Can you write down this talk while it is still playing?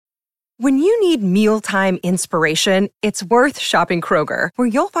When you need mealtime inspiration, it's worth shopping Kroger, where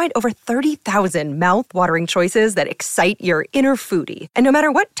you'll find over 30,000 mouth-watering choices that excite your inner foodie. And no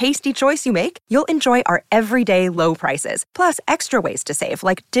matter what tasty choice you make, you'll enjoy our everyday low prices, plus extra ways to save,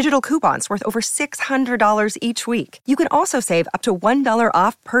 like digital coupons worth over $600 each week. You can also save up to $1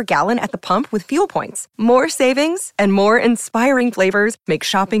 off per gallon at the pump with fuel points. More savings and more inspiring flavors make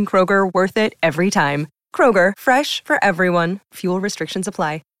shopping Kroger worth it every time. Kroger, fresh for everyone. Fuel restrictions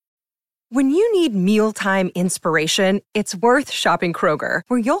apply. When you need mealtime inspiration, it's worth shopping Kroger,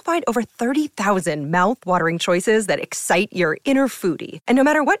 where you'll find over 30,000 mouth-watering choices that excite your inner foodie. And no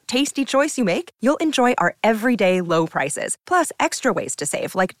matter what tasty choice you make, you'll enjoy our everyday low prices, plus extra ways to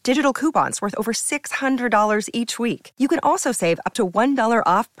save, like digital coupons worth over $600 each week. You can also save up to $1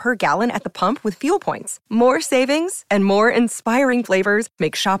 off per gallon at the pump with fuel points. More savings and more inspiring flavors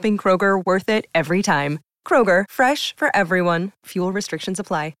make shopping Kroger worth it every time. Kroger, fresh for everyone. Fuel restrictions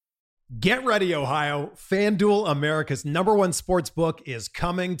apply. Get ready, Ohio. FanDuel, America's #1 sportsbook, is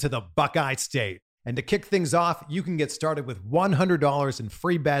coming to the Buckeye State. And to kick things off, you can get started with $100 in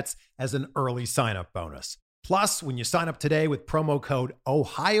free bets as an early sign-up bonus. Plus, when you sign up today with promo code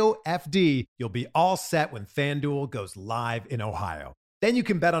OhioFD, you'll be all set when FanDuel goes live in Ohio. Then you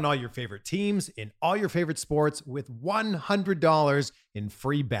can bet on all your favorite teams in all your favorite sports with $100 in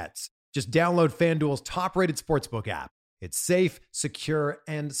free bets. Just download FanDuel's top-rated sportsbook app. It's safe, secure,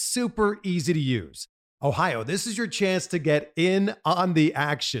 and super easy to use. Ohio, this is your chance to get in on the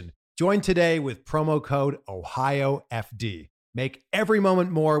action. Join today with promo code OhioFD. Make every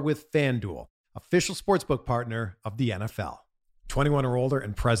moment more with FanDuel, official sportsbook partner of the NFL. 21 or older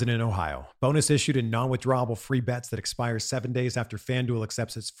and present in Ohio. Bonus issued in non-withdrawable free bets that expire 7 days after FanDuel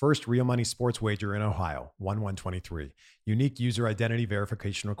accepts its first real money sports wager in Ohio, 1/1/23. Unique user identity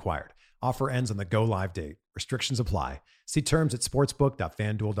verification required. Offer ends on the go live date. Restrictions apply. See terms at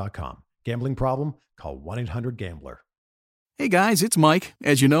sportsbook.fanduel.com. Gambling problem? Call 1-800-GAMBLER. Hey guys, it's Mike.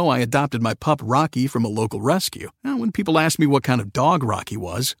 As you know, I adopted my pup Rocky from a local rescue. Now, when people asked me what kind of dog Rocky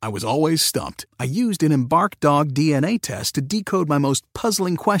was, I was always stumped. I used an Embark dog DNA test to decode my most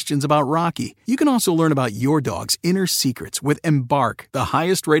puzzling questions about Rocky. You can also learn about your dog's inner secrets with Embark, the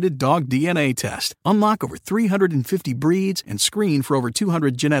highest-rated dog DNA test. Unlock over 350 breeds and screen for over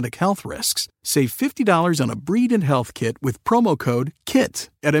 200 genetic health risks. Save $50 on a breed and health kit with promo code KIT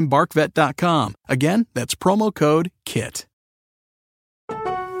at EmbarkVet.com. Again, that's promo code KIT.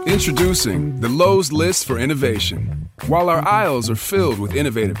 Introducing the Lowe's List for Innovation. While our aisles are filled with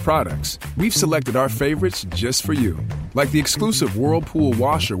innovative products, we've selected our favorites just for you. Like the exclusive Whirlpool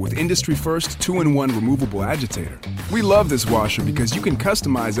washer with industry-first 2-in-1 removable agitator. We love this washer because you can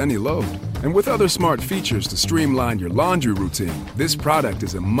customize any load. And with other smart features to streamline your laundry routine, this product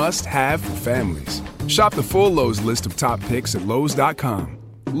is a must-have for families. Shop the full Lowe's list of top picks at Lowe's.com.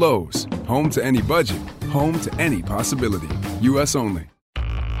 Lowe's, home to any budget, home to any possibility. U.S. only.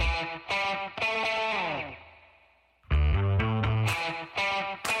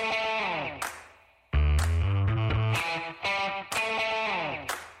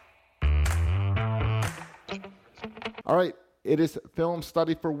 All right, it is film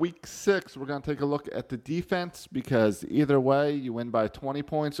study for week 6. We're going to take a look at the defense because either way, you win by 20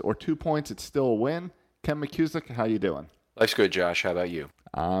 points or 2 points, it's still a win. Ken McCusick, how you doing? Life's good, Josh. How about you?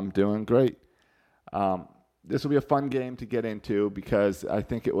 I'm doing great. This will be a fun game to get into because I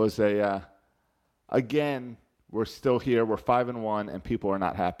think it was again, we're still here. We're 5-1, and people are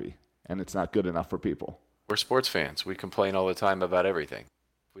not happy, and it's not good enough for people. We're sports fans. We complain all the time about everything.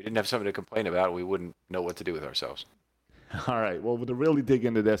 If we didn't have something to complain about, we wouldn't know what to do with ourselves. All right. Well, to really dig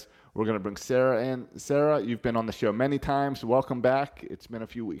into this, we're going to bring Sarah in. Sarah, you've been on the show many times. Welcome back. It's been a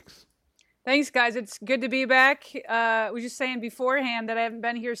few weeks. Thanks, guys. It's good to be back. I was just saying beforehand that I haven't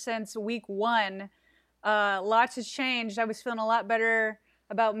been here since week 1. Lots has changed. I was feeling a lot better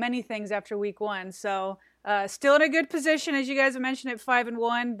about many things after week 1. So still in a good position, as you guys have mentioned, at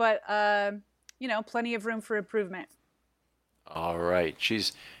 5-1, but, plenty of room for improvement. All right.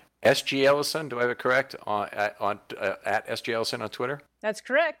 She's SG Ellison, do I have it correct? At SG Ellison on Twitter? That's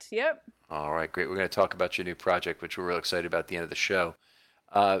correct, yep. All right, great. We're going to talk about your new project, which we're real excited about at the end of the show.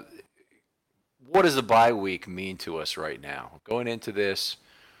 What does the bye week mean to us right now? Going into this,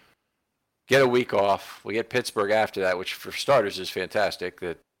 get a week off. We get Pittsburgh after that, which for starters is fantastic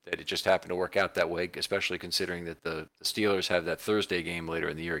that it just happened to work out that way, especially considering that the Steelers have that Thursday game later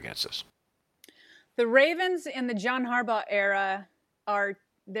in the year against us. The Ravens in the John Harbaugh era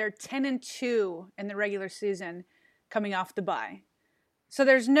they're 10-2 in the regular season coming off the bye. So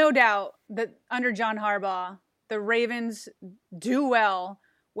there's no doubt that under John Harbaugh, the Ravens do well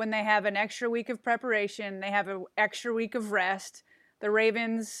when they have an extra week of preparation, they have an extra week of rest. The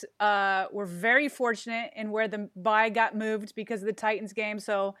Ravens were very fortunate in where the bye got moved because of the Titans game.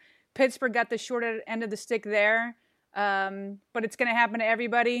 So Pittsburgh got the short end of the stick there. But it's going to happen to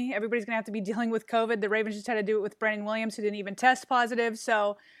everybody. Everybody's going to have to be dealing with COVID. The Ravens just had to do it with Brennan Williams, who didn't even test positive.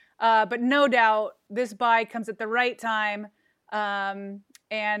 So, but no doubt this bye comes at the right time. And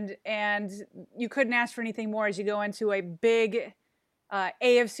you couldn't ask for anything more as you go into a big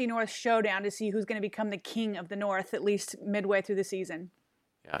AFC North showdown to see who's going to become the king of the North, at least midway through the season.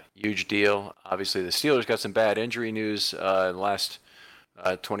 Yeah, huge deal. Obviously, the Steelers got some bad injury news in the last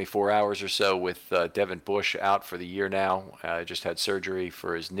 24 hours or so with Devin Bush out for the year now. Just had surgery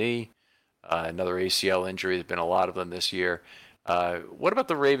for his knee. Another ACL injury. There's been a lot of them this year. What about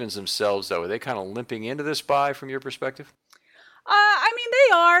the Ravens themselves, though? Are they kind of limping into this bye from your perspective? I mean,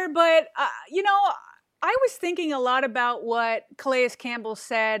 they are, but, I was thinking a lot about what Calais Campbell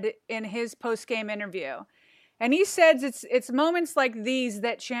said in his post-game interview. And he says it's moments like these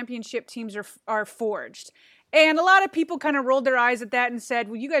that championship teams are forged. And a lot of people kind of rolled their eyes at that and said,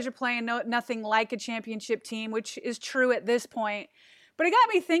 well, you guys are playing nothing like a championship team, which is true at this point. But it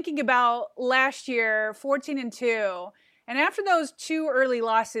got me thinking about last year, 14-2. And after those 2 early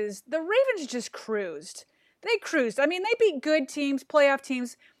losses, the Ravens just cruised. They cruised. I mean, they beat good teams, playoff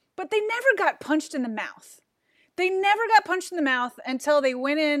teams, but they never got punched in the mouth. They never got punched in the mouth until they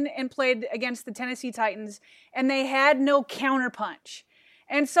went in and played against the Tennessee Titans, and they had no counterpunch.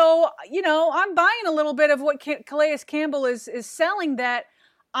 And so, I'm buying a little bit of what Calais Campbell is selling, that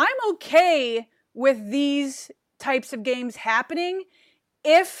I'm okay with these types of games happening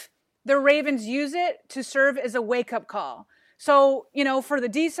if the Ravens use it to serve as a wake-up call. So, for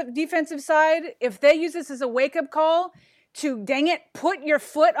the defensive side, if they use this as a wake-up call to, dang it, put your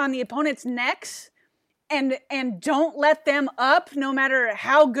foot on the opponent's necks and don't let them up no matter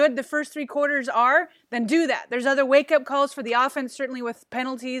how good the first 3 quarters are, then do that. There's other wake-up calls for the offense, certainly with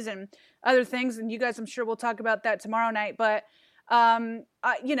penalties and other things, and you guys, I'm sure we'll talk about that tomorrow night. But, I'm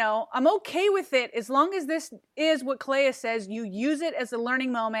okay with it as long as this is what Calais says. You use it as a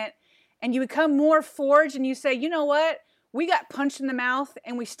learning moment, and you become more forged, and you say, you know what? We got punched in the mouth,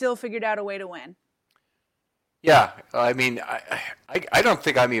 and we still figured out a way to win. Yeah, I mean, I don't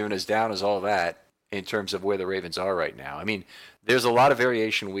think I'm even as down as all that in terms of where the Ravens are right now. I mean, there's a lot of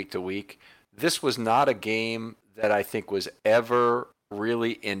variation week to week. This was not a game that I think was ever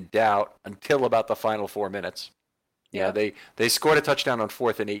really in doubt until about the final 4 minutes. Yeah, they scored a touchdown on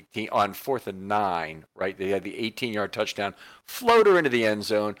 4th and 9, right? They had the 18-yard touchdown floater into the end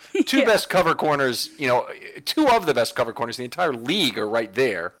zone. Two best cover corners, 2 of the best cover corners in the entire league are right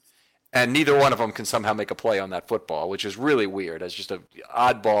there. And neither one of them can somehow make a play on that football, which is really weird. It's just an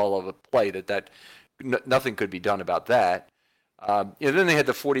oddball of a play that nothing could be done about that. Then they had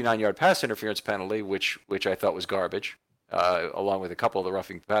the 49-yard pass interference penalty, which I thought was garbage, along with a couple of the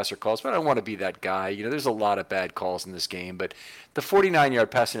roughing passer calls. But I don't want to be that guy. There's a lot of bad calls in this game. But the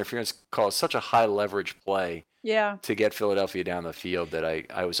 49-yard pass interference call is such a high-leverage play to get Philadelphia down the field that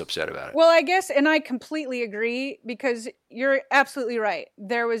I was upset about it. Well, I guess, and I completely agree, because you're absolutely right.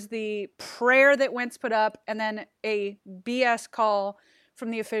 There was the prayer that Wentz put up and then a BS call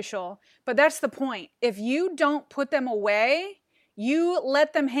from the official. But that's the point. If you don't put them away, you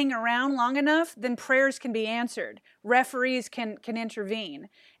let them hang around long enough, then prayers can be answered. Referees can intervene.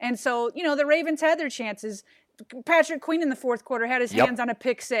 And so, the Ravens had their chances. Patrick Queen in the 4th quarter had his hands on a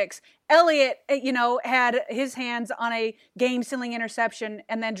pick 6. Elliott, had his hands on a game-sealing interception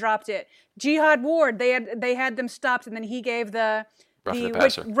and then dropped it. Jihad Ward, they had them stopped, and then he gave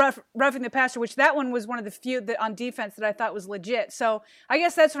roughing the passer, which that one was one of the few that on defense that I thought was legit. So I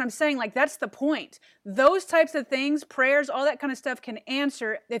guess that's what I'm saying. Like, that's the point. Those types of things, prayers, all that kind of stuff can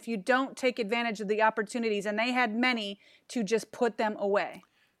answer if you don't take advantage of the opportunities, and they had many to just put them away.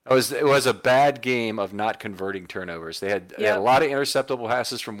 It was a bad game of not converting turnovers. They had a lot of interceptable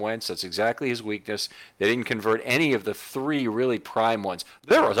passes from Wentz. That's exactly his weakness. They didn't convert any of the 3 really prime ones.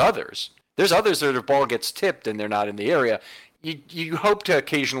 There was others. There's others where the ball gets tipped and they're not in the area. You hope to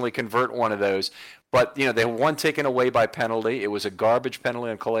occasionally convert one of those, but they had one taken away by penalty. It was a garbage penalty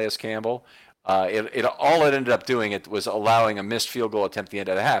on Calais Campbell. All it ended up doing was allowing a missed field goal attempt at the end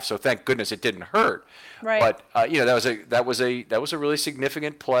of the half. So thank goodness it didn't hurt. Right. But that was a really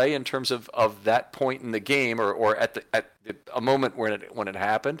significant play in terms of that point in the game, or at a moment when it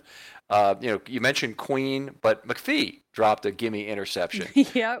happened. You mentioned Queen, but McPhee dropped a gimme interception.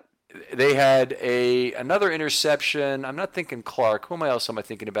 Yep. They had another interception. I'm not thinking Clark. Who else am I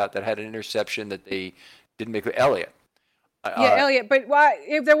thinking about that had an interception that they didn't make? Elliott. Yeah, Elliott. But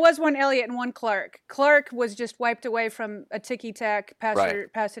if there was one Elliott and one Clark. Clark was just wiped away from a ticky-tack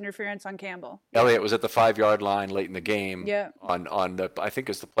pass interference on Campbell. Elliott was at the 5-yard line late in the game. Yeah. On the, I think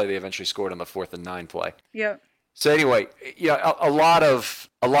it's the play they eventually scored on the 4th and 9 play. Yeah. So anyway, a lot of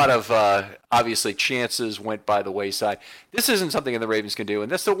obviously chances went by the wayside. This isn't something the Ravens can do,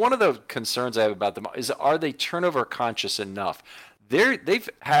 and that's one of the concerns I have about them is, are they turnover conscious enough? They've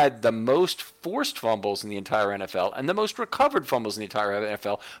had the most forced fumbles in the entire NFL and the most recovered fumbles in the entire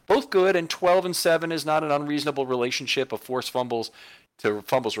NFL. Both good, and 12-7 is not an unreasonable relationship of forced fumbles to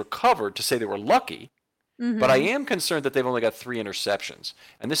fumbles recovered to say they were lucky. Mm-hmm. But I am concerned that they've only got 3 interceptions,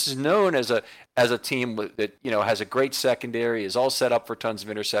 and this is known as a team that has a great secondary, is all set up for tons of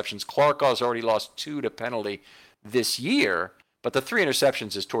interceptions. Clark has already lost 2 to penalty this year, but the 3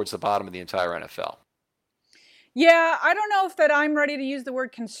 interceptions is towards the bottom of the entire NFL. Yeah, I don't know if that I'm ready to use the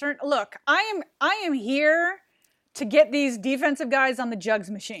word concern. Look, I am here to get these defensive guys on the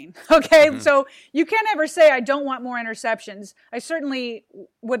jugs machine. Okay, So you can't ever say I don't want more interceptions. I certainly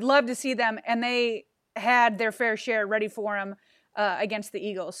would love to see them, and they had their fair share ready for them against the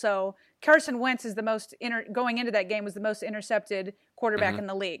Eagles. So Carson Wentz is going into that game was the most intercepted quarterback in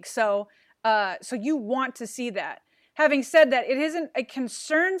the league. So you want to see that. Having said that, it isn't a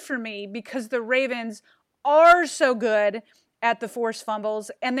concern for me because the Ravens are so good at the forced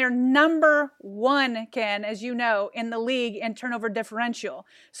fumbles, and they're number 1, Ken, as you know, in the league in turnover differential.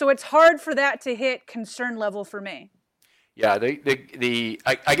 So it's hard for that to hit concern level for me. Yeah,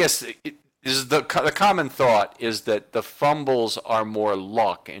 I guess the common thought is that the fumbles are more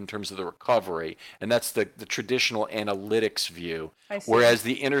luck in terms of the recovery, and that's the traditional analytics view, whereas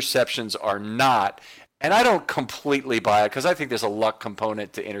the interceptions are not. And I don't completely buy it because I think there's a luck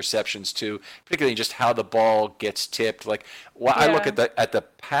component to interceptions too, particularly just how the ball gets tipped. I look at the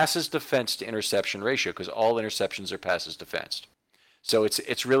passes defense to interception ratio because all interceptions are passes defensed. So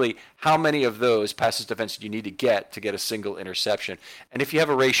it's really how many of those passes defense do you need to get a single interception. And if you have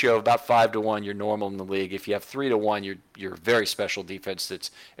a ratio of about 5-1, you're normal in the league. If you have 3-1, you're very special defense that's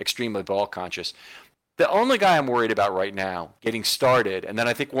extremely ball conscious. The only guy I'm worried about right now getting started, and then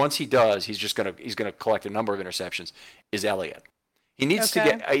I think once he does, he's gonna collect a number of interceptions, is Elliott. He needs to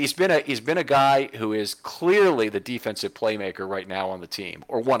get. He's been a guy who is clearly the defensive playmaker right now on the team,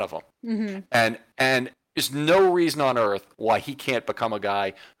 or one of them. Mm-hmm. And there's no reason on earth why he can't become a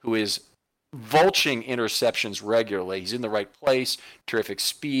guy who is vulturing interceptions regularly. He's in the right place, terrific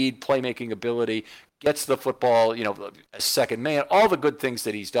speed, playmaking ability, gets the football, a second man, all the good things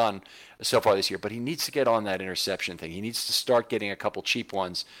that he's done so far this year. But he needs to get on that interception thing. He needs to start getting a couple cheap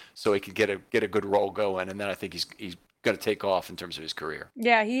ones so he can get a good roll going. And then I think he's going to take off in terms of his career.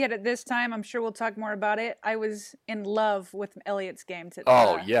 Yeah, he had it this time. I'm sure we'll talk more about it. I was in love with Elliott's game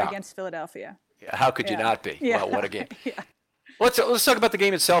against Philadelphia. Yeah, how could you not be? Yeah. Wow, what a game. Yeah. Let's talk about the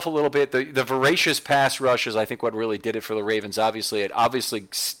game itself a little bit. The voracious pass rush is, I think, what really did it for the Ravens. It obviously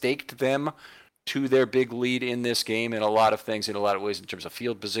staked them to their big lead in this game in a lot of things, in a lot of ways in terms of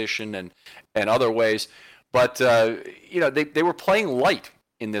field position and other ways. But, they were playing light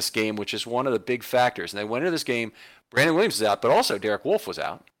in this game, which is one of the big factors. And they went into this game, Brandon Williams is out, but also Derek Wolfe was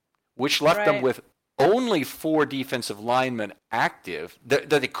out, which left them with only 4 defensive linemen active that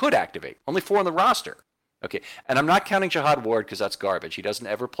they could activate, only 4 on the roster. Okay, and I'm not counting Jihad Ward because that's garbage. He doesn't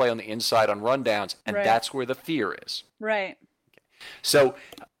ever play on the inside on rundowns, and that's where the fear is. Right. Okay. So,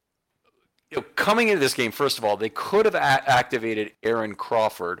 coming into this game, first of all, they could have activated Aaron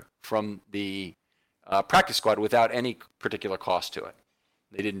Crawford from the practice squad without any particular cost to it.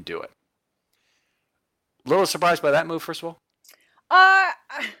 They didn't do it. A little surprised by that move, first of all?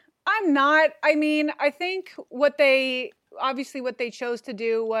 I'm not. I mean, I think what they chose to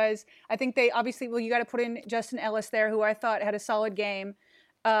do was, I think they you got to put in Justin Ellis there, who I thought had a solid game.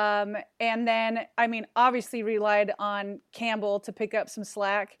 And then, obviously relied on Campbell to pick up some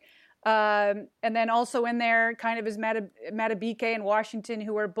slack. And then also in there kind of is Matabike and Washington,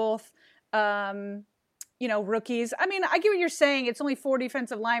 who are both, rookies. I get what you're saying. It's only 4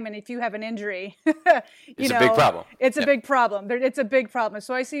 defensive linemen. If you have an injury, it's a big problem. It's a big problem. It's a big problem.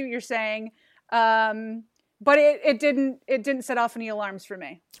 So I see what you're saying. But it didn't set off any alarms for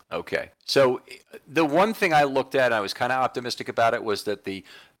me. Okay. So the one thing I looked at, and I was kind of optimistic about it, was that the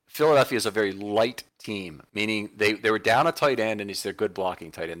Philadelphia is a very light team, meaning they were down a tight end, and he's their good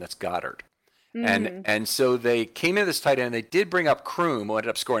blocking tight end. That's Goddard. Mm-hmm. And so they came into this tight end, and they did bring up Kroom, who ended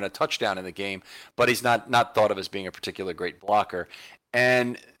up scoring a touchdown in the game, but he's not thought of as being a particularly great blocker.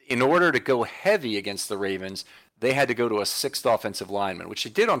 And in order to go heavy against the Ravens, they had to go to a 6th offensive lineman, which they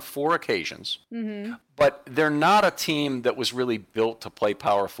did on 4 occasions. Mm-hmm. But they're not a team that was really built to play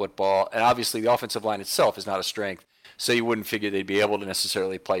power football. And obviously the offensive line itself is not a strength. So you wouldn't figure they'd be able to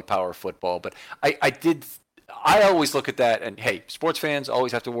necessarily play power football. But I always look at that, and hey, sports fans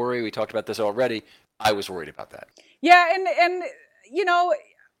always have to worry. We talked about this already. I was worried about that. Yeah, and you know,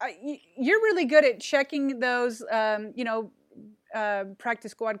 you're really good at checking those,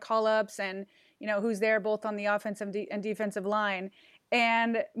 practice squad call-ups and, you know, who's there both on the offensive and defensive line.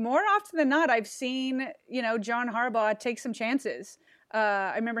 And more often than not, I've seen, you know, John Harbaugh take some chances.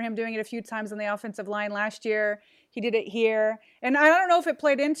 I remember him doing it a few times on the offensive line last year. He did it here. And I don't know if it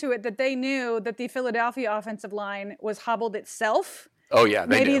played into it that they knew that the Philadelphia offensive line was hobbled itself. Oh, yeah,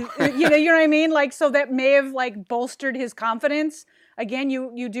 they Maybe, do. you know what I mean? Like, so that may have, like, bolstered his confidence. Again,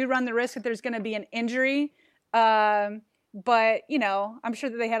 you do run the risk that there's going to be an injury. But, you know, I'm sure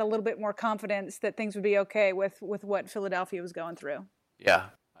that they had a little bit more confidence that things would be okay with what Philadelphia was going through. Yeah.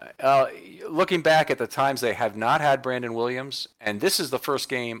 Looking back at the times they have not had Brandon Williams, and this is the first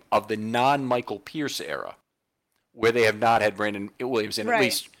game of the non-Michael Pierce era where they have not had Brandon Williams in at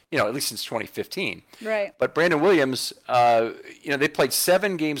least since 2015. Right. But Brandon Williams, they played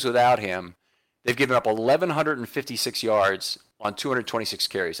 7 games without him. They've given up 1,156 yards on 226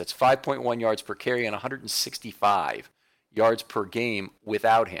 carries. That's 5.1 yards per carry and 165 yards per game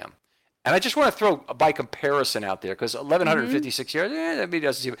without him. And I just want to throw by comparison out there because 1,156 yards, that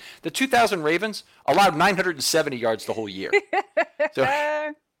doesn't seem. The 2000 Ravens allowed 970 yards the whole year. So.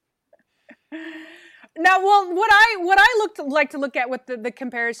 Now, well, what I like to look at with the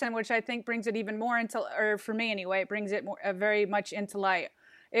comparison, which I think brings it even more into, or for me anyway, it brings it more very much into light,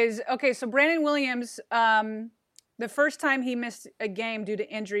 is okay. So Brandon Williams, the first time he missed a game due to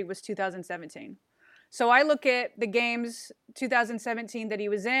injury was 2017. So I look at the games 2017 that he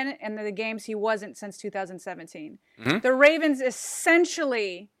was in and the games he wasn't since 2017. Mm-hmm. The Ravens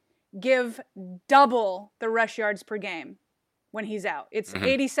essentially give double the rush yards per game when he's out. It's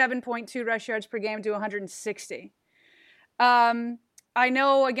 87.2 rush yards per game to 160. I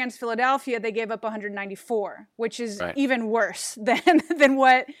know against Philadelphia they gave up 194, which is even worse than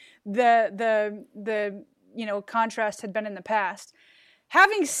what the contrast had been in the past.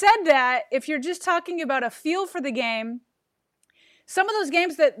 Having said that, if you're just talking about a feel for the game, some of those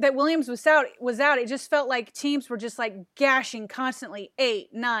games that Williams was out, it just felt like teams were just like gashing constantly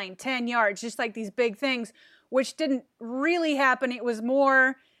 8, 9, 10 yards, just like these big things, which didn't really happen. It was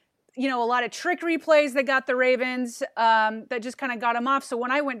more, a lot of trickery plays that got the Ravens that just kind of got them off. So when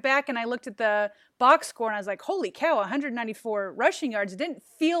I went back and I looked at the box score and I was like, holy cow, 194 rushing yards. It didn't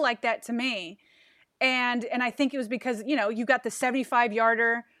feel like that to me. And I think it was because, you got the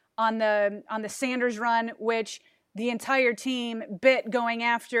 75-yarder on the Sanders run, which the entire team bit going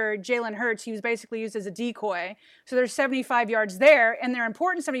after Jalen Hurts. He was basically used as a decoy. So there's 75 yards there, and they're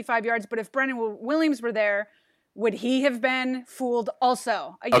important 75 yards. But if Brandon Williams were there, would he have been fooled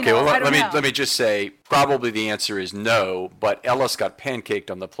also? Let me just say, probably the answer is no, but Ellis got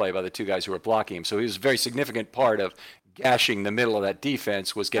pancaked on the play by the two guys who were blocking him. So he was a very significant part of gashing the middle of that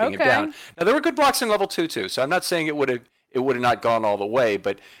defense, was getting him down. Now, there were good blocks in level 2, too. So I'm not saying it would have not gone all the way,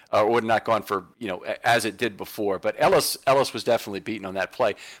 but would have not gone for, as it did before. But Ellis was definitely beaten on that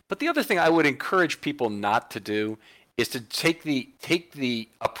play. But the other thing I would encourage people not to do is to take the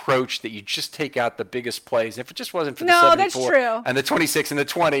approach that you just take out the biggest plays. If it just wasn't for the 74 and the 26 and the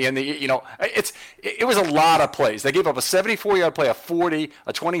 20 and it was a lot of plays. They gave up a 74-yard play, a 40,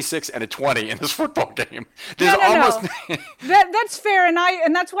 a 26, and a 20 in this football game. No. That's fair,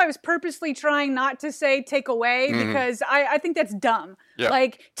 and that's why I was purposely trying not to say take away because I think that's dumb. Yeah.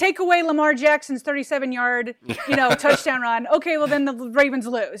 Like, take away Lamar Jackson's 37-yard touchdown run. Okay, well then the Ravens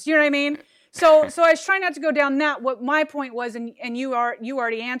lose. You know what I mean? So I was trying not to go down that. What my point was, and you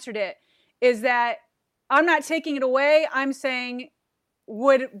already answered it, is that I'm not taking it away. I'm saying,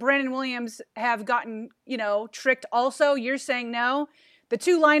 would Brandon Williams have gotten, tricked also? You're saying no. The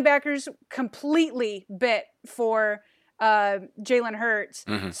two linebackers completely bit for Jalen Hurts.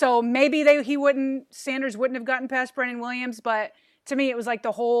 Mm-hmm. So maybe Sanders wouldn't have gotten past Brandon Williams, but to me it was like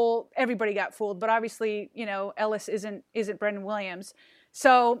everybody got fooled. But obviously, Ellis isn't Brandon Williams.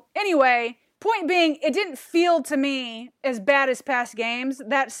 So anyway, point being, it didn't feel to me as bad as past games.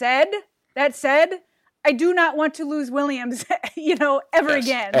 That said, I do not want to lose Williams, ever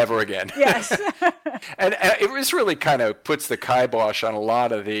again. Ever again. Yes. and it really kind of puts the kibosh on a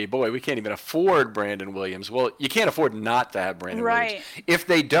lot of we can't even afford Brandon Williams. Well, you can't afford not to have Brandon Williams. If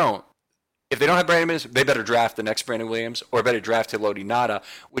they don't have Brandon Williams, they better draft the next Brandon Williams or better draft Haloti Ngata,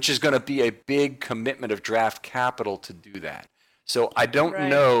 which is going to be a big commitment of draft capital to do that. So I don't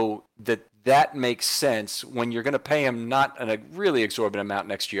know that makes sense when you're going to pay him not a really exorbitant amount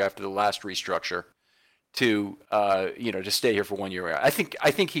next year after the last restructure to to stay here for 1 year. I think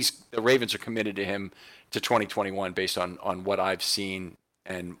the Ravens are committed to him to 2021 based on what I've seen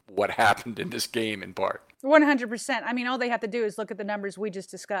and what happened in this game in part. 100%. I mean, all they have to do is look at the numbers we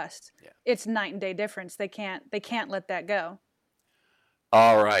just discussed. Yeah. It's night and day difference. They can't let that go.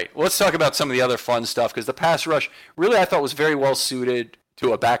 All right. Well, let's talk about some of the other fun stuff, because the pass rush really I thought was very well suited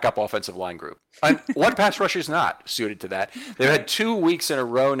to a backup offensive line group. One pass rusher is not suited to that. They've had 2 weeks in a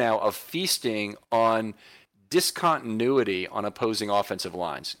row now of feasting on discontinuity on opposing offensive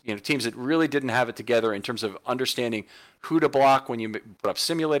lines. Teams that really didn't have it together in terms of understanding who to block when you put up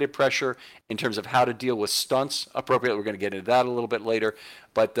simulated pressure, in terms of how to deal with stunts appropriately. We're going to get into that a little bit later.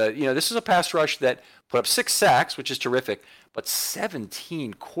 But, this is a pass rush that put up 6 sacks, which is terrific, but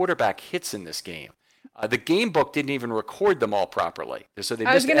 17 quarterback hits in this game. The game book didn't even record them all properly. So they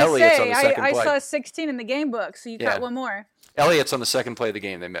missed Elliott's on the second play. I saw 16 in the game book, so you caught one more. Elliott's on the second play of the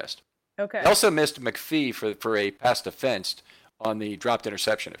game they missed. Okay. They also missed McPhee for a pass defense on the dropped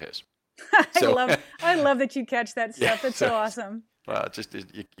interception of his. I love that you catch that stuff. That's so awesome. Well,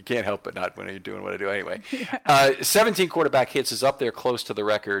 you can't help but not when you're doing what I do anyway. 17 quarterback hits is up there close to the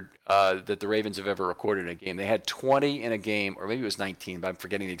record that the Ravens have ever recorded in a game. They had 20 in a game, or maybe it was 19, but I'm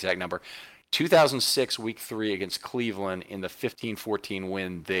forgetting the exact number. 2006, Week 3 against Cleveland in the 15-14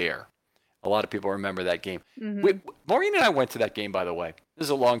 win there. A lot of people remember that game. Mm-hmm. Maureen and I went to that game, by the way. This is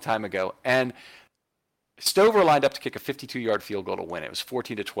a long time ago. And Stover lined up to kick a 52-yard field goal to win. It was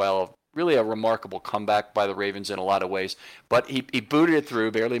 14-12. Really a remarkable comeback by the Ravens in a lot of ways. But he booted it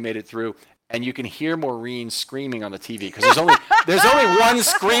through, barely made it through. And you can hear Maureen screaming on the TV because there's only one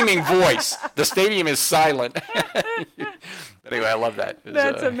screaming voice. The stadium is silent. Anyway, I love that.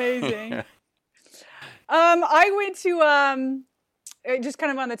 That's amazing. I went to just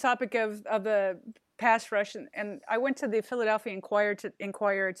kind of on the topic of the pass rush, and I went to the Philadelphia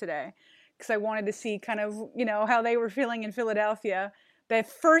Inquirer today because I wanted to see kind of how they were feeling in Philadelphia. The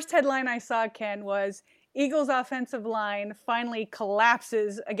first headline I saw, Ken, was Eagles offensive line finally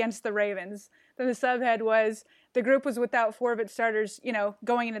collapses against the Ravens. Then the subhead was the group was without 4 of its starters,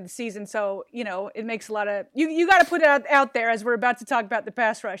 going into the season. So, it makes a lot of you got to put it out there as we're about to talk about the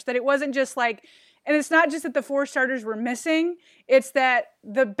pass rush, that it wasn't just like. And it's not just that the 4 starters were missing, it's that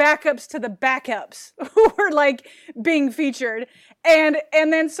the backups to the backups were being featured. And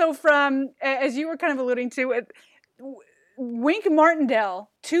then so from, as you were kind of alluding to, Wink Martindale,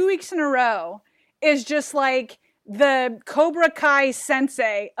 2 weeks in a row, is just like the Cobra Kai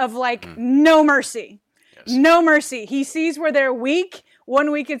sensei of no mercy. Yes. No mercy. He sees where they're weak. 1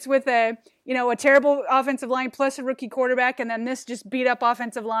 week it's with a terrible offensive line plus a rookie quarterback, and then this just beat up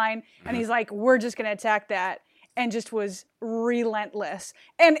offensive line, and he's like, we're just going to attack that, and just was relentless.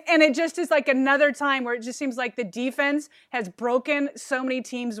 And it just is like another time where it just seems like the defense has broken so many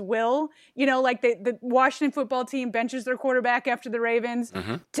teams' will. The Washington football team benches their quarterback after the Ravens.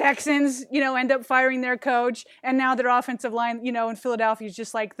 Mm-hmm. Texans, end up firing their coach, and now their offensive line, in Philadelphia is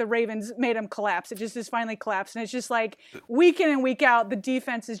just like the Ravens made them collapse. It just is finally collapsed, and it's just like week in and week out, the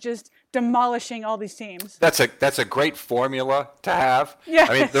defense is just demolishing all these teams. That's a great formula to have. Yeah.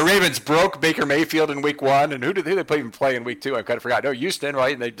 I mean, the Ravens broke Baker Mayfield in week 1, and who did they even play in week 2? I kind of forgot. No, Houston,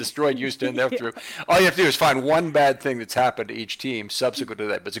 right? And they destroyed Houston. They're through. All you have to do is find one bad thing that's happened to each team subsequent to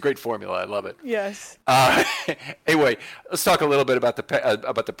that. But it's a great formula. I love it. Yes. Anyway, let's talk a little bit about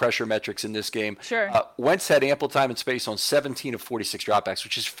the pressure metrics in this game. Sure. Wentz had ample time and space on 17 of 46 dropbacks,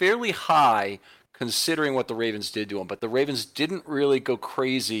 which is fairly high considering what the Ravens did to him. But the Ravens didn't really go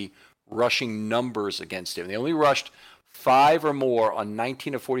crazy rushing numbers against him. They only rushed 5 or more on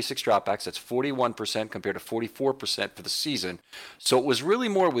 19 of 46 dropbacks. That's 41% compared to 44% for the season. So it was really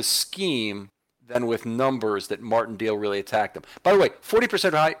more with scheme than with numbers that Martindale really attacked them. By the way,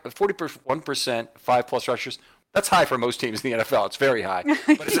 40% high, 41% 5+ rushers. That's high for most teams in the NFL. It's very high,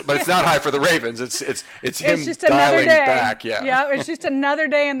 but it's not high for the Ravens. It's him just dialing another day. Back. Yeah, it's just another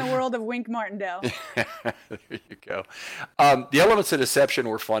day in the world of Wink Martindale. There you go. The elements of deception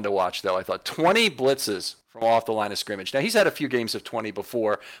were fun to watch, though. I thought 20 blitzes from off the line of scrimmage. Now he's had a few games of 20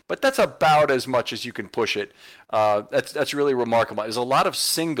 before, but that's about as much as you can push it. That's really remarkable. There's a lot of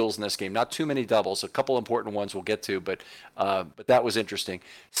singles in this game, not too many doubles. A couple important ones we'll get to, but that was interesting.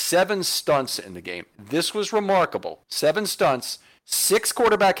 7 stunts in the game. This was remarkable. 7 stunts, 6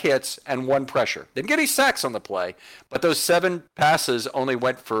 quarterback hits, and 1 pressure. Didn't get any sacks on the play, but those 7 passes only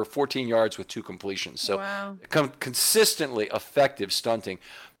went for 14 yards with 2 completions. So wow. Consistently effective stunting.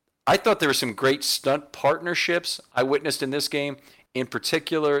 I thought there were some great stunt partnerships I witnessed in this game. In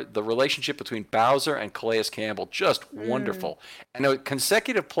particular, the relationship between Bowser and Calais Campbell, just wonderful. And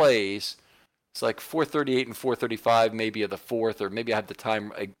consecutive plays, It's like 438 and 435, maybe of the fourth, or maybe I have the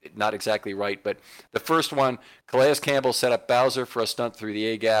time not exactly right. But the first one, Calais Campbell set up Bowser for a stunt through the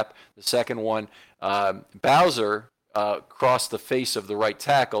A-gap. The second one, Bowser crossed the face of the right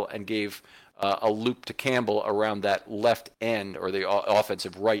tackle and gave a loop to Campbell around that left end, or the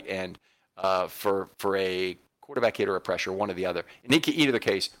offensive right end, for a quarterback hit or a pressure, one or the other. In either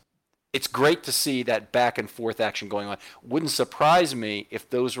case, it's great to see that back and forth action going on. Wouldn't surprise me if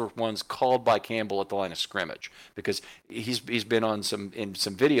those were ones called by Campbell at the line of scrimmage, because he's been on some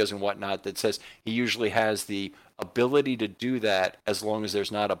videos and whatnot that says he usually has the ability to do that as long as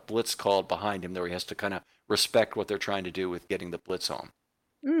there's not a blitz called behind him, where he has to kind of respect what they're trying to do with getting the blitz home.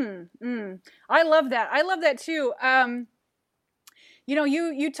 I love that. I love that too.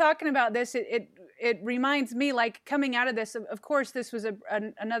 You talking about this, it reminds me, like, coming out of this, of course, this was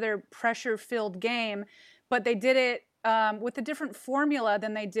another pressure-filled game, but they did it with a different formula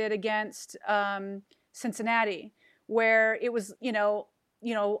than they did against Cincinnati, where it was,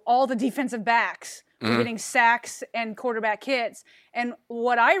 all the defensive backs were getting sacks and quarterback hits. And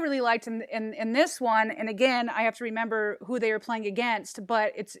what I really liked in this one, and again, I have to remember who they were playing against,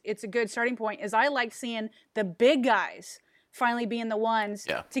 but it's a good starting point, is I liked seeing the big guys finally being the ones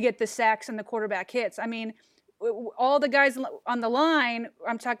to get the sacks and the quarterback hits. I mean, all the guys on the line,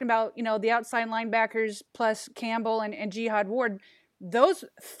 I'm talking about, the outside linebackers plus Campbell and Jihad Ward, those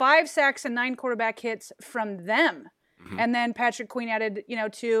 5 sacks and 9 quarterback hits from them. And then Patrick Queen added,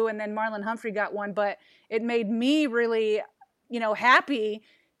 2, and then Marlon Humphrey got 1. But it made me really, happy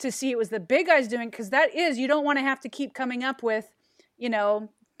to see it was the big guys doing, because you don't want to have to keep coming up with,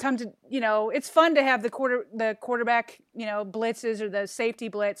 it's fun to have the quarterback, blitzes or the safety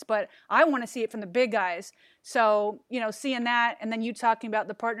blitz, but I want to see it from the big guys. So, seeing that, and then you talking about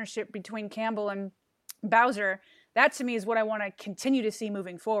the partnership between Campbell and Bowser, that to me is what I want to continue to see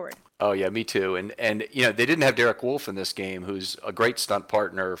moving forward. Oh yeah, me too. And they didn't have Derek Wolfe in this game, who's a great stunt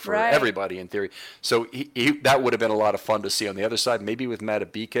partner for everybody in theory. So that would have been a lot of fun to see on the other side. Maybe with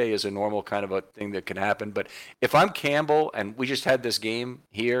Matabike as a normal kind of a thing that can happen. But if I'm Campbell and we just had this game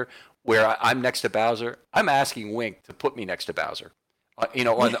here where I'm next to Bowser, I'm asking Wink to put me next to Bowser. On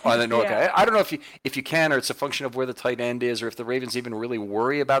the north guy. I don't know if you can, or it's a function of where the tight end is, or if the Ravens even really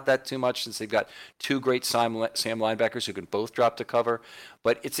worry about that too much, since they've got 2 great Sam linebackers who can both drop to cover.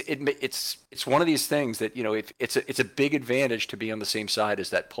 But it's one of these things that it's a big advantage to be on the same side as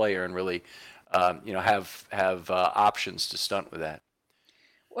that player and really have options to stunt with that.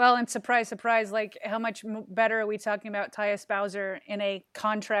 Well, and surprise, surprise, like, how much better are we talking about Tyus Bowser in a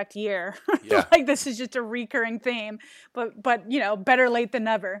contract year? Yeah. Like, this is just a recurring theme, but better late than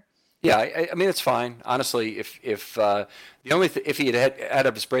never. Yeah, I mean, it's fine. Honestly, if he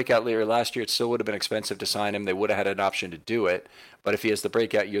had his breakout year last year, it still would have been expensive to sign him. They would have had an option to do it. But if he has the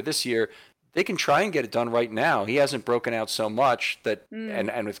breakout year this year, they can try and get it done right now. He hasn't broken out so much that,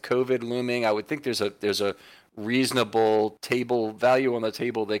 and with COVID looming, I would think there's a reasonable value on the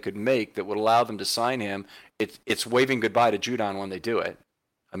table they could make that would allow them to sign him. It's waving goodbye to Judon when they do it.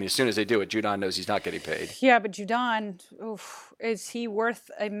 I mean, as soon as they do it, Judon knows he's not getting paid. Yeah, but Judon, is he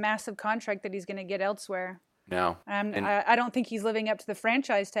worth a massive contract that he's going to get elsewhere? No. I don't think he's living up to the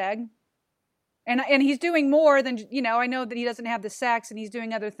franchise tag. And he's doing more than, I know that he doesn't have the sacks and he's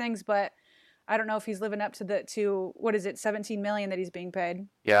doing other things, but I don't know if he's living up to what is it, $17 million that he's being paid.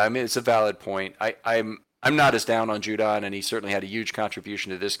 Yeah, I mean, it's a valid point. I'm not as down on Judon, and he certainly had a huge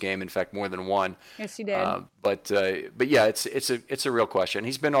contribution to this game. In fact, more than one. Yes, he did. But yeah, it's a real question.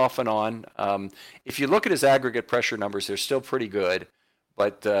 He's been off and on. If you look at his aggregate pressure numbers, they're still pretty good.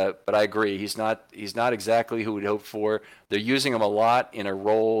 But I agree, he's not exactly who we'd hoped for. They're using him a lot in a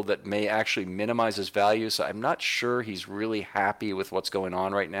role that may actually minimize his value. So I'm not sure he's really happy with what's going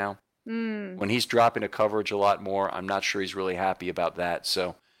on right now. When he's dropping to coverage a lot more, I'm not sure he's really happy about that.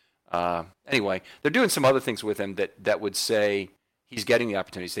 So. Anyway, they're doing some other things with him that would say he's getting the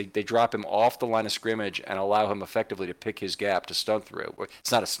opportunities. They drop him off the line of scrimmage and allow him effectively to pick his gap to stunt through.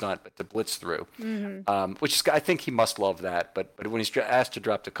 It's not a stunt, but to blitz through. Which is, I think he must love that. But when he's asked to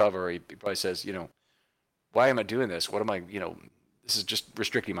drop to cover, he probably says, why am I doing this? What am I, this is just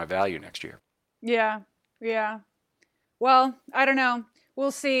restricting my value next year. Yeah. Well, I don't know.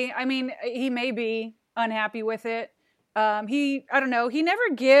 We'll see. I mean, he may be unhappy with it. I don't know. He never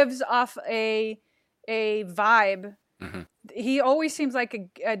gives off a vibe. He always seems like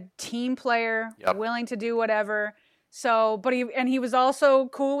a team player, willing to do whatever. So, but he was also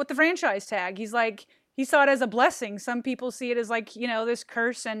cool with the franchise tag. He's like, he saw it as a blessing. Some people see it as like, this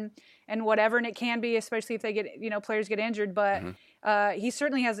curse and whatever. And it can be, especially if they get, players get injured, but, he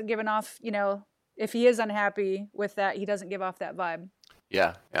certainly hasn't given off, if he is unhappy with that, he doesn't give off that vibe.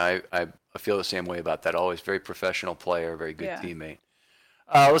 Yeah, I feel the same way about that. Always very professional player, very good teammate.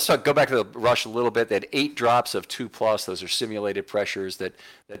 Let's go back to the rush a little bit. They had 8 drops of 2+. Those are simulated pressures that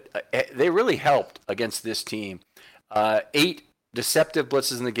they really helped against this team. 8 deceptive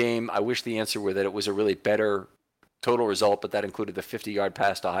blitzes in the game. I wish the answer were that it was a really better total result, but that included the 50-yard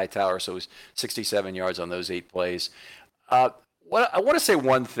pass to Hightower, so it was 67 yards on those 8 plays. I want to say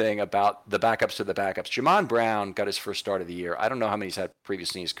one thing about the backups to the backups. Jamon Brown got his first start of the year. I don't know how many he's had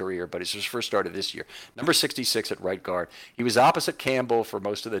previously in his career, but it's his first start of this year. Number 66 at right guard. He was opposite Campbell for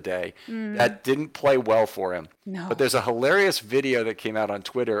most of the day. That didn't play well for him. No. But there's a hilarious video that came out on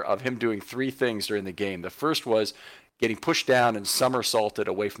Twitter of him doing 3 things during the game. The first was getting pushed down and somersaulted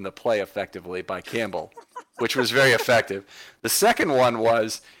away from the play effectively by Campbell, which was very effective. The second one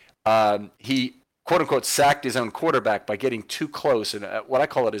was he quote-unquote sacked his own quarterback by getting too close, and what I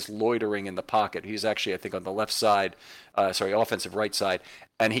call it is loitering in the pocket. He's actually, I think, on the left side, offensive right side,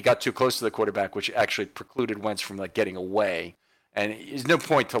 and he got too close to the quarterback, which actually precluded Wentz from getting away. And there's no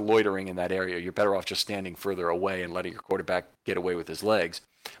point to loitering in that area. You're better off just standing further away and letting your quarterback get away with his legs.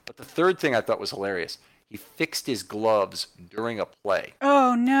 But the third thing I thought was hilarious. He fixed his gloves during a play.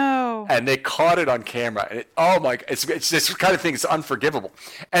 Oh, no. And they caught it on camera. And it's this kind of thing. It's unforgivable.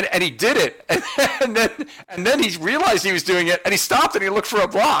 And he did it. And then he realized he was doing it. And he stopped and he looked for a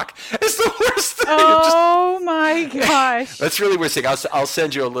block. It's the worst thing. Oh, my gosh. That's really weird thing. I'll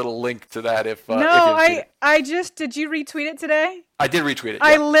send you a little link to that if No, did you retweet it today? I did retweet it.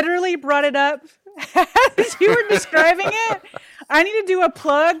 I yeah. literally brought it up as you were describing it. I need to do a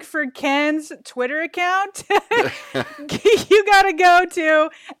plug for Ken's Twitter account. You got to go to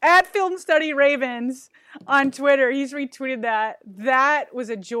 @FilmStudyRavens on Twitter. He's retweeted that. That was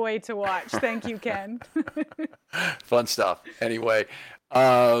a joy to watch. Thank you, Ken. Fun stuff. Anyway,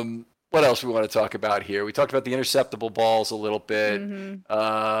 what else we want to talk about here? We talked about the interceptable balls a little bit.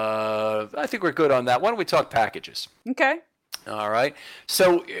 I think we're good on that. Why don't we talk packages? Okay. All right.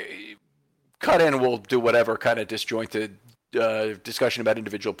 So cut in, we'll do whatever kind of disjointed discussion about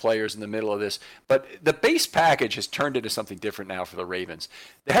individual players in the middle of this. But the base package has turned into something different now for the Ravens.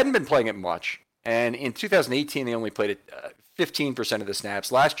 They hadn't been playing it much. And in 2018, they only played it 15% of the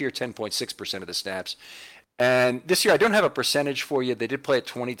snaps. Last year, 10.6% of the snaps. And this year, I don't have a percentage for you. They did play it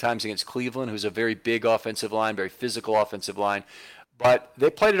 20 times against Cleveland, who's a very big offensive line, very physical offensive line. But they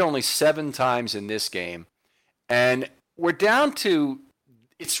played it only 7 times in this game. And we're down to,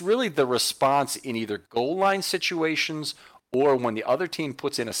 it's really the response in either goal line situations or when the other team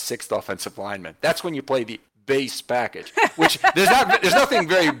puts in a 6th offensive lineman. That's when you play the base package, which there's nothing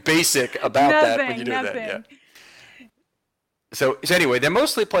very basic about that when you do that. Yeah. So anyway, they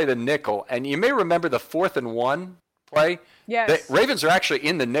mostly play the nickel, and you may remember the 4th and 1 play. Yes. The Ravens are actually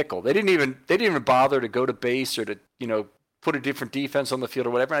in the nickel. They didn't even bother to go to base or to put a different defense on the field or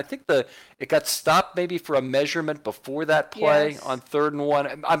whatever. And I think it got stopped maybe for a measurement before that play on 3rd and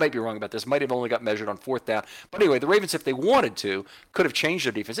 1. I might be wrong about this. Might have only got measured on 4th down. But anyway, the Ravens, if they wanted to, could have changed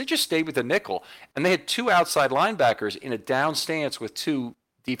their defense. They just stayed with the nickel. And they had 2 outside linebackers in a down stance with 2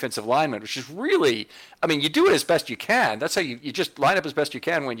 defensive linemen, which is really, you do it as best you can. That's how you just line up as best you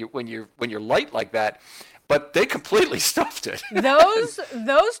can when you're light like that. But they completely stuffed it.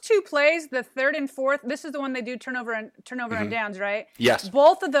 Those 2 plays, the 3rd and 4th, this is the one they do turnover on downs, right? Yes.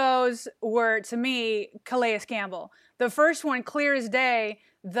 Both of those were, to me, Calais Campbell. The first one, clear as day,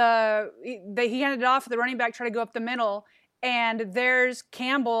 he handed it off to the running back, tried to go up the middle, and there's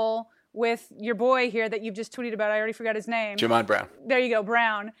Campbell with your boy here that you've just tweeted about. I already forgot his name. Jamon Brown. There you go,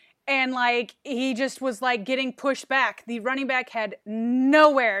 Brown. And he just was getting pushed back. The running back had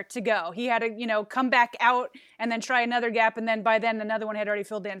nowhere to go. He had to, come back out and then try another gap. And then by then another one had already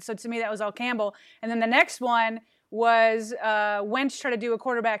filled in. So to me, that was all Campbell. And then the next one was Wentz tried to do a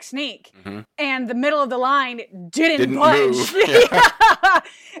quarterback sneak. And the middle of the line didn't budge. Move. Yeah.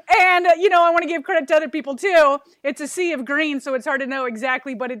 And, I want to give credit to other people too. It's a sea of green, so it's hard to know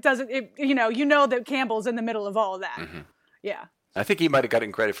exactly, but it doesn't, you know that Campbell's in the middle of all of that. Yeah. I think he might have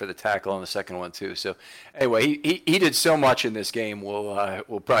gotten credit for the tackle on the second one too. So anyway, he did so much in this game. We'll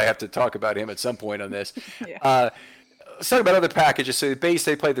probably have to talk about him at some point on this. Let's talk about other packages. So the base,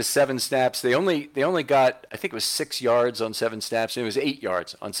 they played the 7 snaps. They only got, I think it was 6 yards on 7 snaps. And it was 8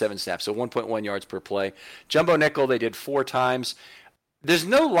 yards on 7 snaps. So 1.1 yards per play. Jumbo nickel, they did 4 times. There's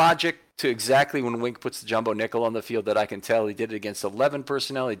no logic to exactly when Wink puts the jumbo nickel on the field that I can tell. He did it against 11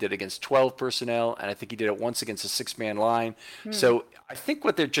 personnel. He did it against 12 personnel. And I think he did it once against a 6-man line. So I think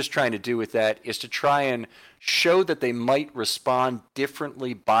what they're just trying to do with that is to try and show that they might respond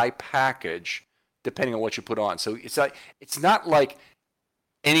differently by package depending on what you put on. So it's not like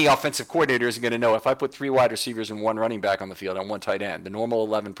any offensive coordinator is going to know if I put 3 wide receivers and 1 running back on the field and 1 tight end, the normal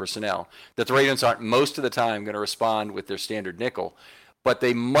 11 personnel, that the Ravens aren't most of the time going to respond with their standard nickel, but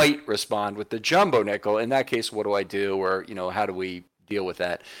they might respond with the jumbo nickel. In that case, what do I do? Or, how do we deal with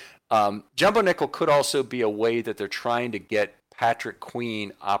that? Jumbo nickel could also be a way that they're trying to get Patrick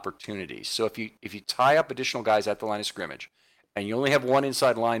Queen opportunities. So if you tie up additional guys at the line of scrimmage and you only have 1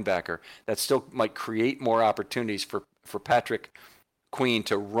 inside linebacker, that still might create more opportunities for Patrick Queen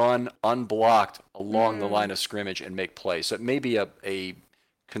to run unblocked along the line of scrimmage and make plays. So it may be a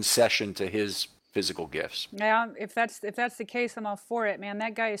concession to his physical gifts. Yeah, if that's the case, I'm all for it, man.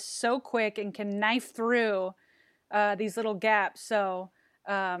 That guy is so quick and can knife through these little gaps. So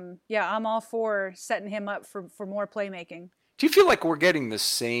yeah, I'm all for setting him up for more playmaking. Do you feel like we're getting the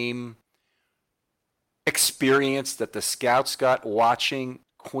same experience that the scouts got watching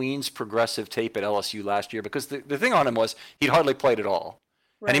Queen's progressive tape at LSU last year? Because the thing on him was he'd hardly played at all.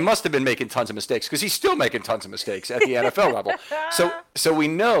 Right. And he must have been making tons of mistakes because he's still making tons of mistakes at the NFL level. So we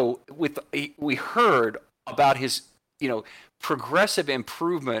know we heard about his progressive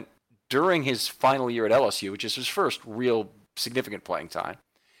improvement during his final year at LSU, which is his first real significant playing time.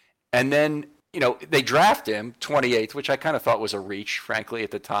 And then they draft him 28th, which I kind of thought was a reach, frankly,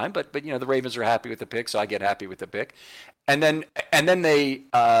 at the time. But the Ravens are happy with the pick, so I get happy with the pick. And then they,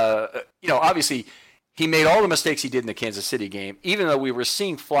 obviously he made all the mistakes he did in the Kansas City game. Even though we were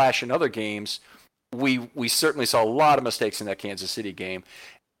seeing flash in other games, we certainly saw a lot of mistakes in that Kansas City game.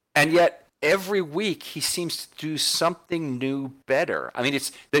 And yet every week he seems to do something new better. I mean,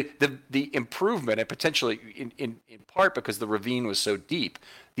 it's the improvement, and potentially in part because the ravine was so deep,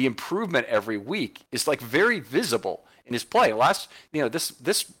 the improvement every week is like very visible in his play.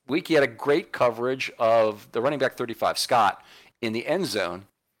 This week he had a great coverage of the running back 35, Scott, in the end zone.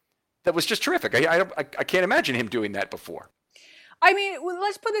 That was just terrific. I can't imagine him doing that before. I mean,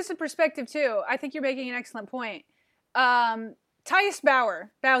 let's put this in perspective too. I think you're making an excellent point. Tyus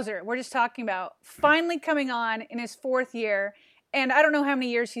Bowser, we're just talking about, finally coming on in his 4th year, and I don't know how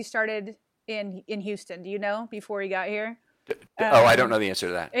many years he started in Houston. Do you know, before he got here? I don't know the answer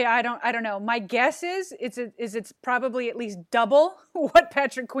to that. Yeah, I don't know. My guess is it's probably at least double what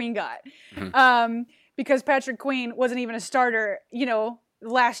Patrick Queen got, because Patrick Queen wasn't even a starter,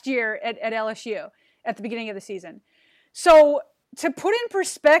 last year at LSU at the beginning of the season. So to put in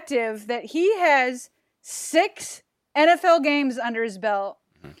perspective that he has 6 NFL games under his belt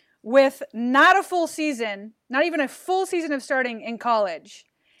with not a full season, not even a full season of starting in college,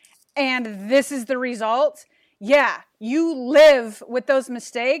 and this is the result. Yeah, you live with those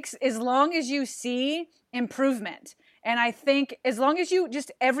mistakes as long as you see improvement. And I think as long as you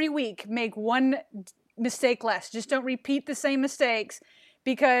just every week make 1 mistake less, just don't repeat the same mistakes,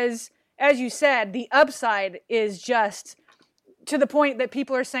 because as you said, the upside is just to the point that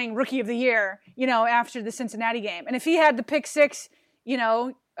people are saying Rookie of the Year, after the Cincinnati game. And if he had the pick 6,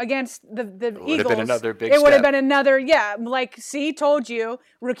 against the Eagles, it would have been another, told you,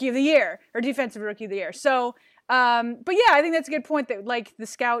 Rookie of the Year or Defensive Rookie of the Year. So, but yeah, I think that's a good point that the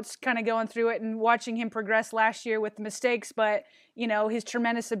scouts kind of going through it and watching him progress last year with the mistakes, but his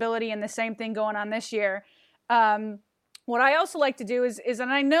tremendous ability and the same thing going on this year. What I also like to do is,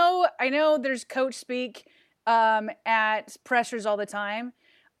 and I know there's coach speak at pressers all the time.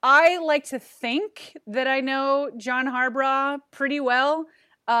 I like to think that I know John Harbaugh pretty well.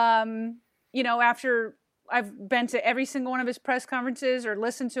 After I've been to every single one of his press conferences or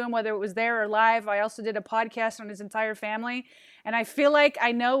listened to him, whether it was there or live. I also did a podcast on his entire family. And I feel like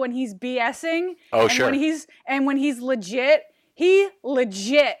I know when he's BSing. Oh, and sure. When he's legit, he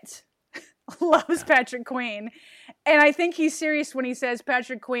legit loves Patrick Queen. And I think he's serious when he says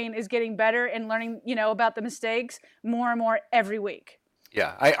Patrick Queen is getting better and learning, about the mistakes more and more every week.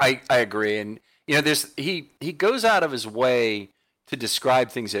 Yeah, I agree. And, he goes out of his way to describe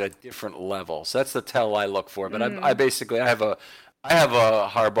things at a different level. So that's the tell I look for. But I have a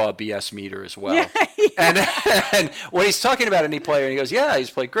Harbaugh BS meter as well. Yeah. And when he's talking about any player, and he goes, yeah,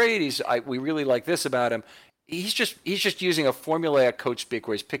 he's played great. We really like this about him. He's just using a formulaic coach speak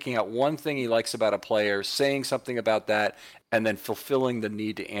where he's picking out one thing he likes about a player, saying something about that, and then fulfilling the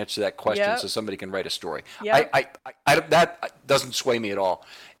need to answer that question so somebody can write a story. Yep. That doesn't sway me at all.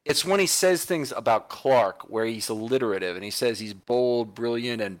 It's when he says things about Clark where he's alliterative and he says he's bold,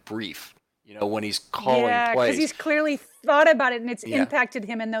 brilliant, and brief. When he's calling plays. Because he's clearly thought about it and it's impacted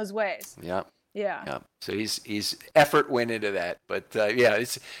him in those ways. Yeah. Yeah. So he's effort went into that, but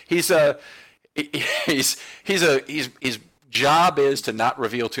his job is to not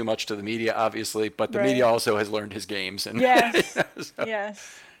reveal too much to the media, obviously, but the media also has learned his games. And yes.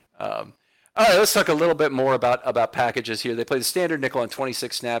 Yes. All right, let's talk a little bit more about packages here. They played the standard nickel on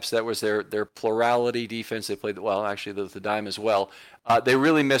 26 snaps. That was their plurality defense. They played, well, actually, the dime as well. They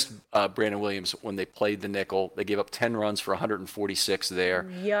really missed Brandon Williams when they played the nickel. They gave up 10 runs for 146 there.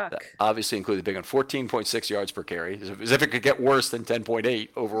 Yuck. That obviously included big on 14.6 yards per carry, as if it could get worse than 10.8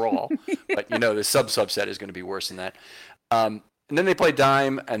 overall. But, the subset is going to be worse than that. And then they played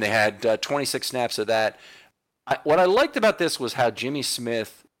dime, and they had 26 snaps of that. What I liked about this was how Jimmy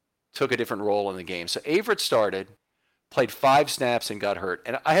Smith took a different role in the game. So Averett started, played 5 snaps, and got hurt.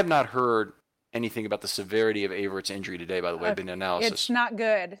 And I have not heard anything about the severity of Averett's injury today, by the way. I've been analysis. It's not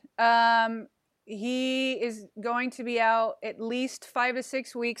good. He is going to be out at least 5 to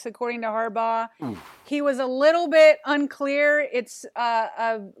 6 weeks, according to Harbaugh. Oof. He was a little bit unclear. It's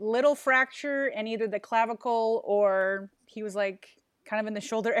a little fracture in either the clavicle or he was like kind of in the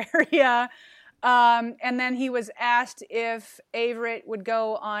shoulder area. And then he was asked if Averett would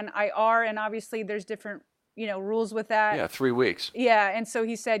go on IR, and obviously there's different, rules with that. Yeah, 3 weeks. Yeah, and so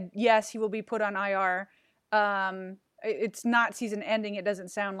he said, yes, he will be put on IR. It's not season ending, it doesn't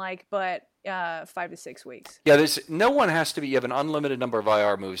sound like, but 5 to 6 weeks. Yeah, no one has to be. You have an unlimited number of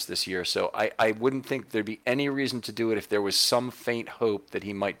IR moves this year, so I wouldn't think there'd be any reason to do it if there was some faint hope that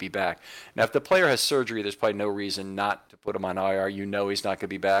he might be back. Now, if the player has surgery, there's probably no reason not to put him on IR. He's not going to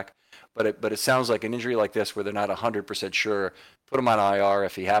be back. But it sounds like an injury like this where they're not 100% sure, put him on IR.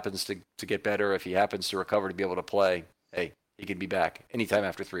 If he happens to get better, if he happens to recover to be able to play, hey, he can be back anytime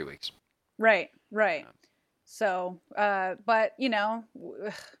after 3 weeks. Right. So, but,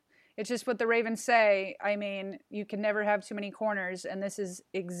 it's just what the Ravens say. I mean, you can never have too many corners, and this is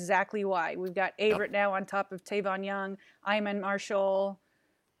exactly why. We've got Averett now on top of Tavon Young, Iman Marshall.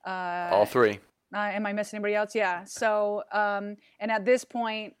 All 3. Am I missing anybody else? Yeah. So, and at this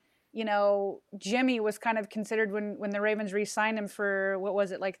point, Jimmy was kind of considered when the Ravens re-signed him for, what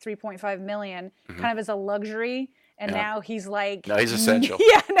was it, like $3.5 million, kind of as a luxury. And now he's like... Now he's essential.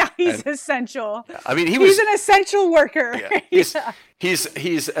 Yeah, now he's essential. I mean, he's an essential worker. Yeah. He's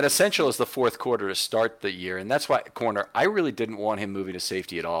an essential as the fourth quarter to start the year. And that's why, corner, I really didn't want him moving to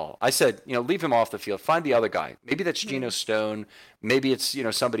safety at all. I said, leave him off the field. Find the other guy. Maybe that's Geno Stone. Maybe it's,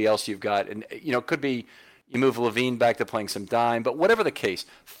 somebody else you've got. And, it could be... You move Levine back to playing some dime, but whatever the case,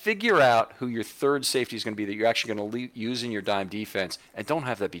 figure out who your third safety is going to be that you're actually going to use in your dime defense, and don't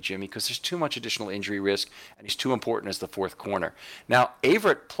have that be Jimmy because there's too much additional injury risk, and he's too important as the fourth corner. Now,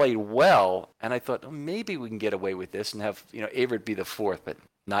 Averett played well, and I thought maybe we can get away with this and have Averett be the fourth, but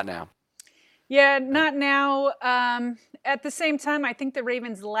not now. Yeah, not now. At the same time, I think the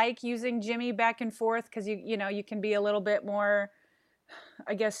Ravens like using Jimmy back and forth because you can be a little bit more,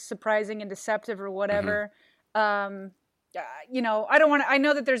 I guess, surprising and deceptive or whatever. I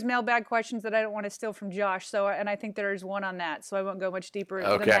know that there's mailbag questions that I don't want to steal from Josh. And I think there's one on that, so I won't go much deeper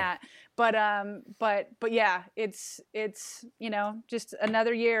than that. But yeah, it's just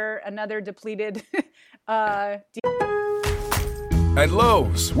another year, another depleted. At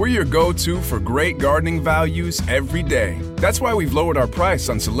Lowe's, we're your go-to for great gardening values every day. That's why we've lowered our price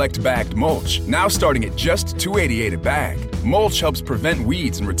on select bagged mulch, now starting at just $2.88 a bag. Mulch helps prevent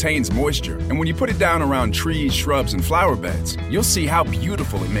weeds and retains moisture, and when you put it down around trees, shrubs, and flower beds, you'll see how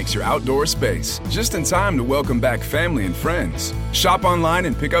beautiful it makes your outdoor space. Just in time to welcome back family and friends. Shop online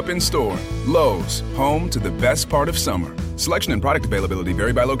and pick up in store. Lowe's, home to the best part of summer. Selection and product availability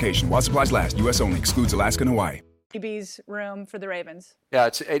vary by location. While supplies last, U.S. only. Excludes Alaska and Hawaii. DB's room for the Ravens. Yeah,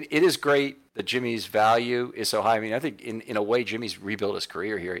 it is great that Jimmy's value is so high. I mean, I think in a way Jimmy's rebuilt his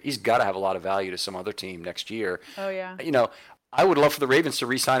career here. He's got to have a lot of value to some other team next year. Oh yeah. I would love for the Ravens to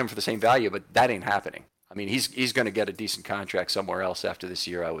re-sign him for the same value, but that ain't happening. I mean, he's going to get a decent contract somewhere else after this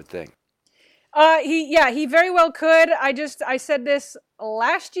year, I would think. He very well could. I said this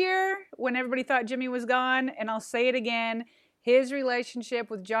last year when everybody thought Jimmy was gone, and I'll say it again. His relationship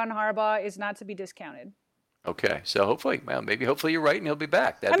with John Harbaugh is not to be discounted. Okay, so hopefully you're right, and he'll be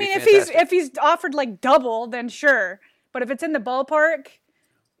back. That'd be fantastic. if he's offered like double, then sure. But if it's in the ballpark,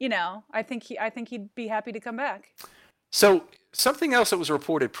 I think he'd be happy to come back. So something else that was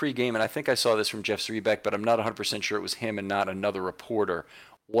reported pregame, and I think I saw this from Jeff Zrebiec, but I'm not 100% sure it was him and not another reporter,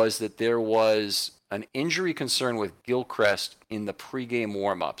 was that there was an injury concern with Gilchrist in the pregame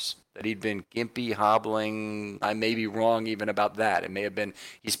warm-ups. That he'd been gimpy, hobbling. I may be wrong even about that. It may have been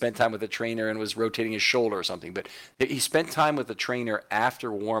he spent time with the trainer and was rotating his shoulder or something. But he spent time with the trainer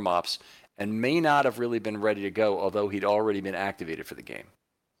after warm-ups and may not have really been ready to go, although he'd already been activated for the game.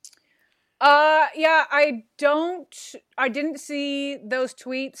 Yeah, I didn't see those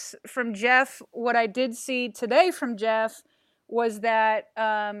tweets from Jeff. What I did see today from Jeff was that,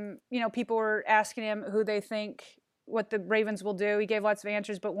 people were asking him who they think what the Ravens will do. He gave lots of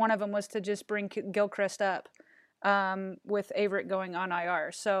answers, but one of them was to just bring Gilchrist up with Averett going on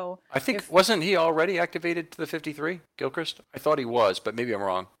IR. So I think wasn't he already activated to the 53, Gilchrist? I thought he was, but maybe I'm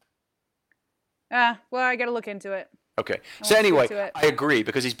wrong. Well, I got to look into it. Okay. So anyway, I agree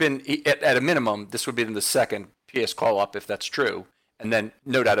because he's been at a minimum. This would be the second PS call up if that's true, and then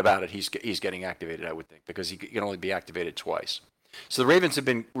no doubt about it, he's getting activated. I would think because he can only be activated twice. So the Ravens have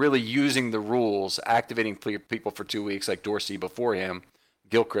been really using the rules, activating people for 2 weeks, like Dorsey before him,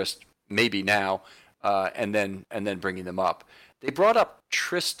 Gilchrist maybe now, and then bringing them up. They brought up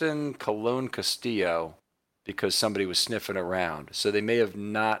Tristan Colon Castillo because somebody was sniffing around. So they may have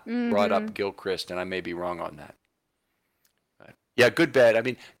not brought up Gilchrist, and I may be wrong on that. But yeah, good bet. I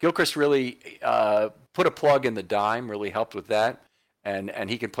mean, Gilchrist really put a plug in the dime, really helped with that, and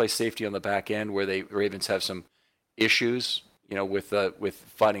he can play safety on the back end where the Ravens have some issues. With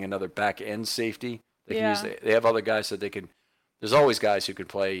finding another back end safety, they have other guys that they can. There's always guys who can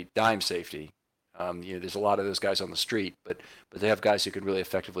play dime safety. There's a lot of those guys on the street, but they have guys who can really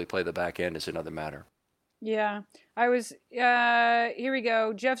effectively play the back end. Is another matter. Yeah, I was. Here we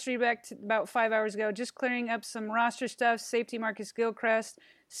go. Jeff's reback about 5 hours ago. Just clearing up some roster stuff. Safety Marcus Gilchrist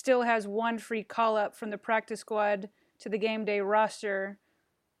still has one free call up from the practice squad to the game day roster.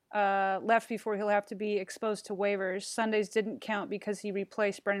 Left before he'll have to be exposed to waivers. Sundays didn't count because he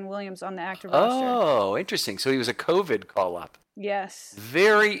replaced Brennan Williams on the active roster. Oh, interesting. So he was a COVID call-up. Yes.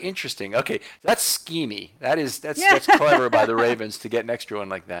 Very interesting. Okay, that's schemy. That's clever by the Ravens to get an extra one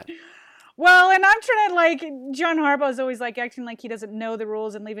like that. Well, and I'm trying to John Harbaugh's always acting like he doesn't know the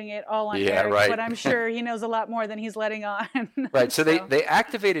rules and leaving it all on Eric, right. But I'm sure he knows a lot more than he's letting on. Right. So they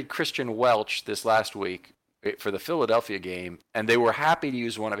activated Christian Welch this last week for the Philadelphia game, and they were happy to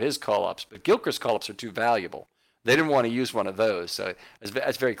use one of his call-ups, but Gilchrist's call-ups are too valuable. They didn't want to use one of those, so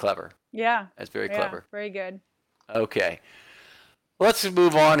that's very clever. Yeah. That's very clever. Very good. Okay. Let's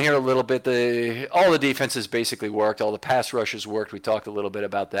move on here a little bit. All the defenses basically worked. All the pass rushes worked. We talked a little bit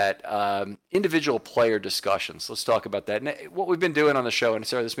about that. Individual player discussions. Let's talk about that. And what we've been doing on the show, and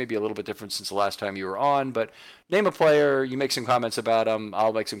Sarah, this may be a little bit different since the last time you were on, but name a player, you make some comments about them,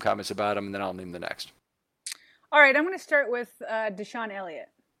 I'll make some comments about them, and then I'll name the next. All right, I'm going to start with Deshaun Elliott.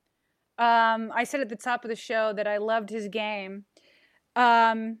 I said at the top of the show that I loved his game.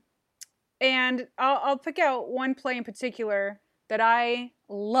 And I'll pick out one play in particular that I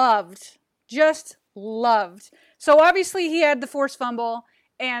loved, just loved. So obviously he had the forced fumble,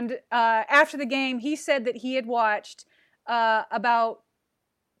 and after the game, he said that he had watched about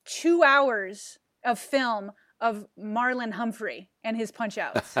 2 hours of film of Marlon Humphrey and his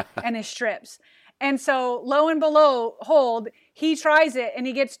punch-outs and his strips. And so, lo and behold, he tries it, and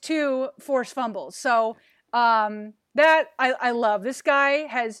he gets 2 forced fumbles. So that I love. This guy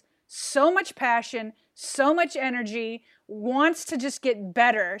has so much passion, so much energy, wants to just get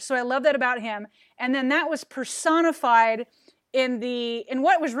better. So I love that about him. And then that was personified in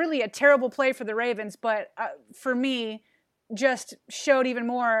what was really a terrible play for the Ravens, but for me, just showed even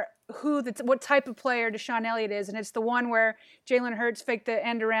more what type of player Deshaun Elliott is. And it's the one where Jalen Hurts faked the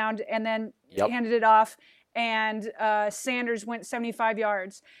end around and then handed it off, and Sanders went 75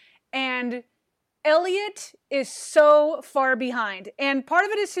 yards. And Elliott is so far behind, and part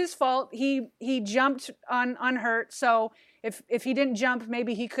of it is his fault. He jumped on Hurt, so if he didn't jump,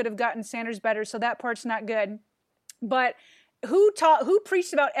 maybe he could have gotten Sanders better. So that part's not good. But who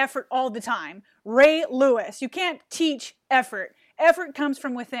preached about effort all the time? Ray Lewis. You can't teach effort. Effort comes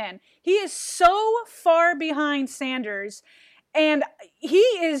from within. He is so far behind Sanders, and he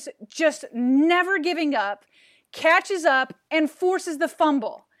is just never giving up, catches up, and forces the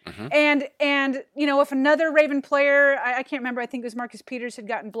fumble. Mm-hmm. And if another Raven player, I can't remember, I think it was Marcus Peters, had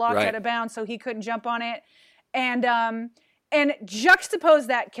gotten blocked out of bounds, so he couldn't jump on it. And juxtapose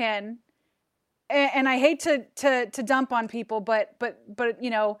that, Ken. And I hate to dump on people, but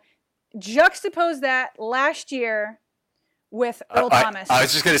juxtapose that last year with Earl Thomas. I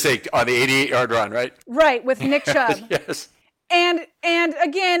was just going to say on the 88-yard run, right? Right, with Nick Chubb. Yes. And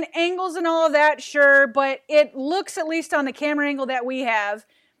again, angles and all of that, sure, but it looks, at least on the camera angle that we have,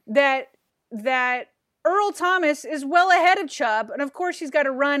 that Earl Thomas is well ahead of Chubb, and of course he's got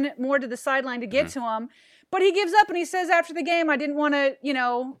to run more to the sideline to get to him. But he gives up and he says after the game, I didn't want to,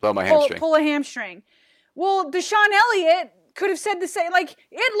 pull a hamstring. Well, Deshaun Elliott could have said the same. Like,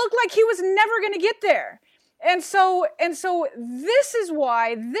 it looked like he was never going to get there. And so this is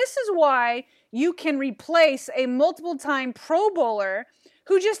why you can replace a multiple-time Pro Bowler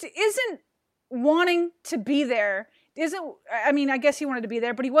who just isn't wanting to be there. I guess he wanted to be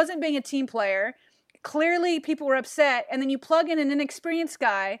there, but he wasn't being a team player. Clearly, people were upset. And then you plug in an inexperienced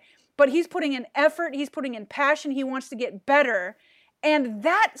guy. but he's putting in effort. He's putting in passion. He wants to get better. And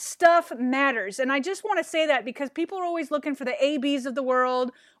that stuff matters. And I just want to say that because people are always looking for the ABs of the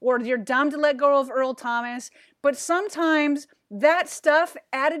world, or you're dumb to let go of Earl Thomas. But sometimes that stuff,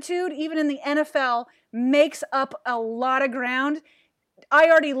 attitude, even in the NFL, makes up a lot of ground. I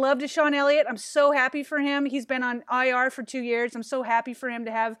already love Deshaun Elliott. I'm so happy for him. He's been on IR for 2 years. I'm so happy for him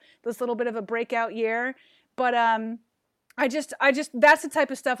to have this little bit of a breakout year. But I just that's the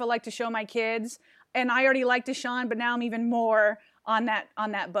type of stuff I like to show my kids. And I already like Deshaun, but now I'm even more on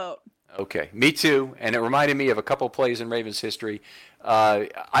that boat. Okay, me too. And it reminded me of a couple plays in Ravens history. I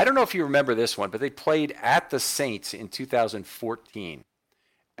don't know if you remember this one, but they played at the Saints in 2014.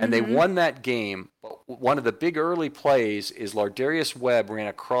 And they won that game. One of the big early plays is Lardarius Webb ran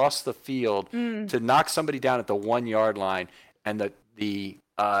across the field to knock somebody down at the 1 yard line, and the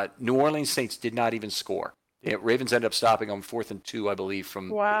New Orleans Saints did not even score. The Ravens ended up stopping on 4th and 2, I believe,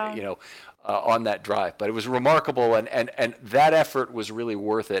 from on that drive. But it was remarkable, and that effort was really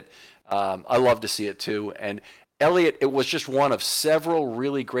worth it. I love to see it too. And Elliott, it was just one of several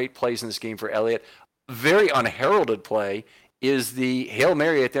really great plays in this game for Elliott. Very unheralded play is the Hail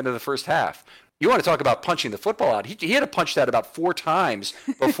Mary at the end of the first half. You want to talk about punching the football out. He had to punch that about 4 times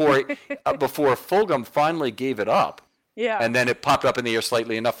before Fulgham finally gave it up. Yeah. And then it popped up in the air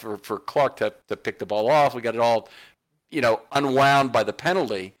slightly enough for Clark to pick the ball off. We got it all, unwound by the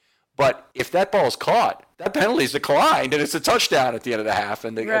penalty. But if that ball is caught, that penalty is declined, and it's a touchdown at the end of the half,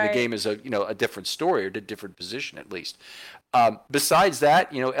 and the game is a different story, or a different position at least. Besides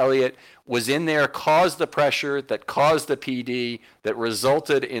that, Elliott was in there, caused the pressure that caused the PD that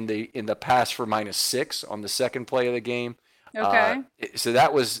resulted in the pass for -6 on the second play of the game. Okay. So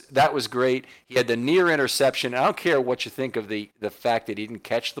that was great. He had the near interception. I don't care what you think of the fact that he didn't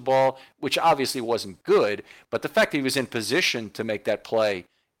catch the ball, which obviously wasn't good, but the fact that he was in position to make that play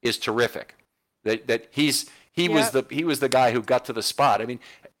is terrific. That he was the guy who got to the spot. I mean,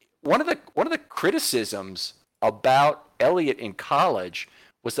 one of the criticisms about Elliott in college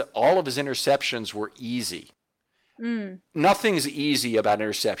was that all of his interceptions were easy. Nothing's easy about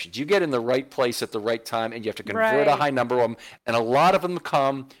interceptions. You get in the right place at the right time, and you have to convert a high number of them. And a lot of them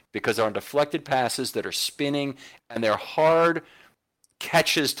come because they're on deflected passes that are spinning, and they're hard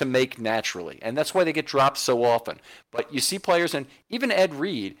catches to make naturally. And that's why they get dropped so often. But you see players, and even Ed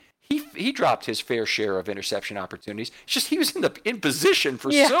Reed, he dropped his fair share of interception opportunities. It's just he was in position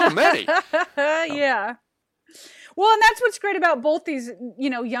for so many. Yeah. Well, and that's what's great about both these,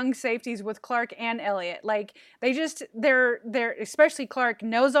 young safeties with Clark and Elliott. Like they're especially Clark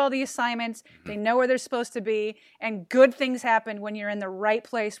knows all the assignments. They know where they're supposed to be, and good things happen when you're in the right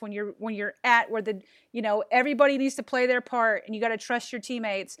place. When you're at where everybody needs to play their part, and you got to trust your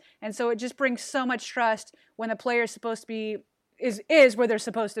teammates. And so it just brings so much trust when the player is supposed to be is where they're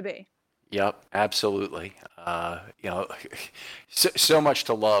supposed to be. Yep, absolutely. So much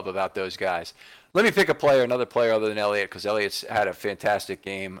to love about those guys. Let me pick another player other than Elliott, because Elliott's had a fantastic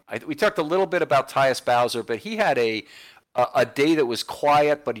game. We talked a little bit about Tyus Bowser, but he had a day that was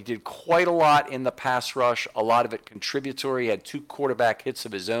quiet, but he did quite a lot in the pass rush, a lot of it contributory. He had 2 quarterback hits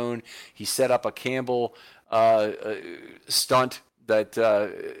of his own. He set up a Campbell stunt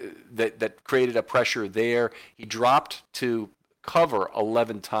that created a pressure there. He dropped to cover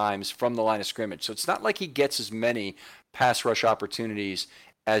 11 times from the line of scrimmage. So it's not like he gets as many pass rush opportunities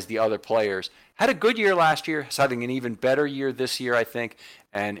as the other players. Had a good year last year. He's having an even better year this year, I think.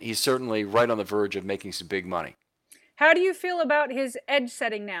 And he's certainly right on the verge of making some big money. How do you feel about his edge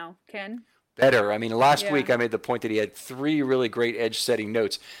setting now, Ken? Better. I mean, last week I made the point that he had 3 really great edge setting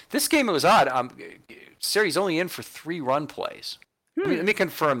notes. This game, it was odd. Sarah's only in for 3 run plays. Let me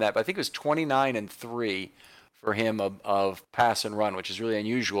confirm that, but I think it was 29 and 3 for him of pass and run, which is really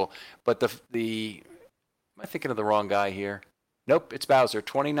unusual. But am I thinking of the wrong guy here? Nope, it's Bowser.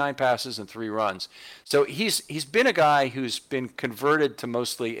 29 passes and 3 runs. So he's been a guy who's been converted to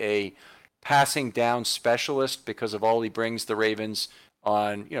mostly a passing down specialist because of all he brings the Ravens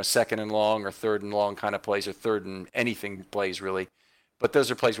on, 2nd and long or 3rd and long kind of plays, or 3rd and anything plays really. But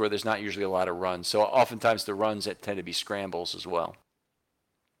those are plays where there's not usually a lot of runs. So oftentimes the runs tend to be scrambles as well.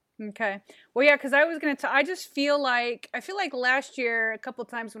 Okay. Well, yeah, because I was going to I feel like last year, a couple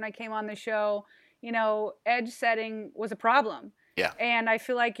times when I came on the show, edge setting was a problem. Yeah. And I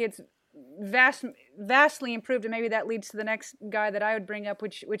feel like it's vastly improved, and maybe that leads to the next guy that I would bring up,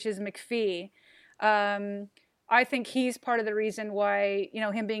 which is McPhee. I think he's part of the reason why,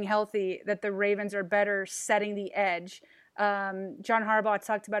 him being healthy, that the Ravens are better setting the edge. John Harbaugh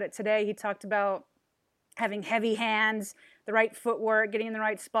talked about it today. He talked about having heavy hands, the right footwork, getting in the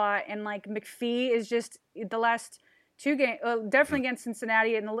right spot. And like McPhee is just the last 2 games, definitely against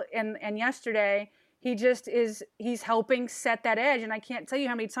Cincinnati and yesterday. He's helping set that edge. And I can't tell you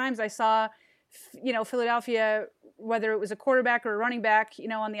how many times I saw, Philadelphia, whether it was a quarterback or a running back,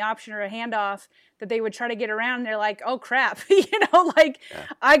 on the option or a handoff, that they would try to get around. And they're like, oh crap,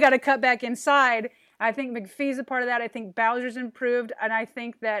 I got to cut back inside. I think McPhee's a part of that. I think Bowser's improved, and I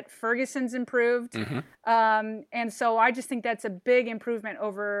think that Ferguson's improved. And so I just think that's a big improvement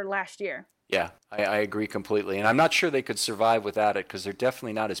over last year. Yeah, I agree completely. And I'm not sure they could survive without it, because they're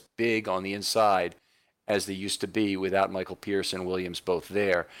definitely not as big on the inside as they used to be without Michael Pierce and Williams both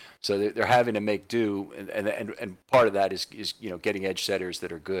there. So they're having to make do, and part of that is getting edge setters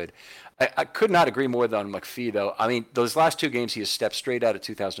that are good. I could not agree more on McPhee, though. I mean, those last 2 games, he has stepped straight out of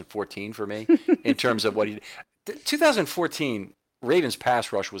 2014 for me in terms of what he did. 2014, Ravens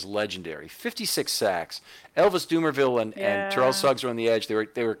pass rush was legendary. 56 sacks. Elvis Dumervil and Terrell Suggs were on the edge. They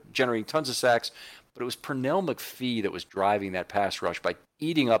were generating tons of sacks. But it was Pernell McPhee that was driving that pass rush by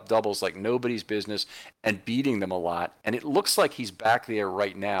eating up doubles like nobody's business and beating them a lot. And it looks like he's back there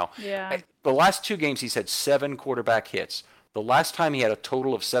right now. Yeah. The last 2 games, he's had 7 quarterback hits. The last time he had a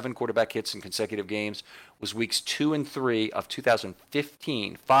total of 7 quarterback hits in consecutive games was weeks 2 and 3 of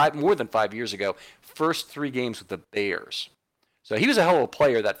 2015, more than 5 years ago. First 3 games with the Bears. So he was a hell of a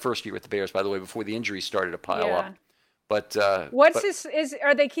player that first year with the Bears, by the way, before the injuries started to pile up. But are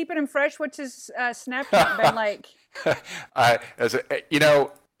they keeping him fresh? What's his snap count been like?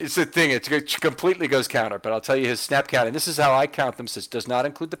 It's the thing. It completely goes counter. But I'll tell you his snap count, and this is how I count them. Since it does not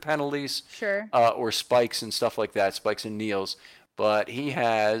include the penalties, or spikes and stuff like that, spikes and kneels. But he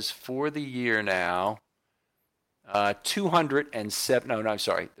has for the year now 207. No, I'm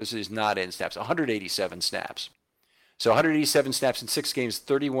sorry. This is not in snaps. 187 snaps. So 187 snaps in 6 games,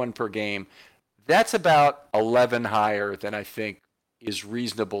 31 per game. That's about 11 higher than I think is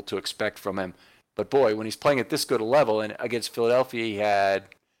reasonable to expect from him. But boy, when he's playing at this good a level, and against Philadelphia he had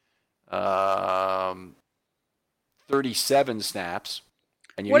 37 snaps.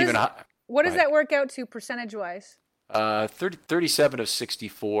 And what does that work out to percentage-wise? 37 of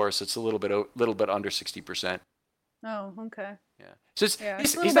 64, so it's a little bit under 60%. Oh, okay. Yeah. So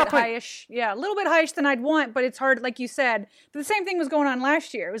it's a little bit highish. Yeah, a little bit highish than I'd want, but it's hard, like you said. The same thing was going on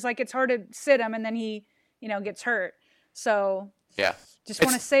last year. It was like it's hard to sit him, and then he, gets hurt. So just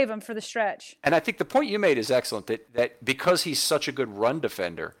want to save him for the stretch. And I think the point you made is excellent, that because he's such a good run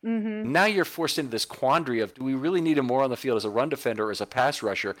defender, now you're forced into this quandary of, do we really need him more on the field as a run defender or as a pass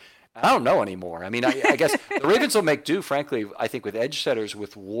rusher? I don't know anymore. I mean, I guess the Ravens will make do, frankly, I think, with edge setters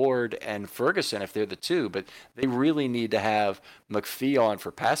with Ward and Ferguson if they're the 2, but they really need to have McPhee on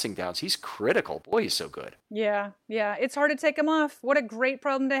for passing downs. He's critical. Boy, he's so good. Yeah. It's hard to take him off. What a great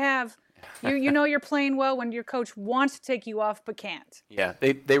problem to have. You're playing well when your coach wants to take you off but can't. Yeah,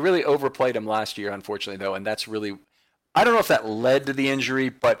 they really overplayed him last year, unfortunately, though, and that's really – I don't know if that led to the injury,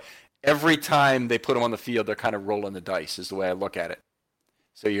 but every time they put him on the field, they're kind of rolling the dice is the way I look at it.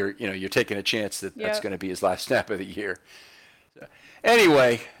 So you're taking a chance that that's going to be his last snap of the year. So,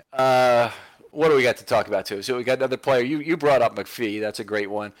 anyway, what do we got to talk about too? So we got another player. You brought up McPhee. That's a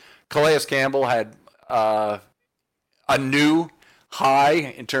great one. Calais Campbell had a new high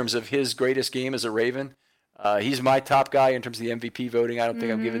in terms of his greatest game as a Raven. He's my top guy in terms of the MVP voting. I don't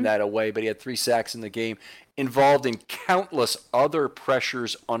think I'm giving that away, but he had 3 sacks in the game, involved in countless other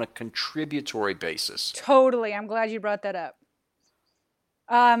pressures on a contributory basis. Totally. I'm glad you brought that up.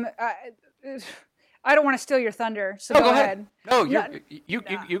 I don't want to steal your thunder, so go ahead. No,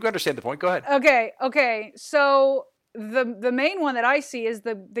 you understand the point. Go ahead. Okay. So the main one that I see is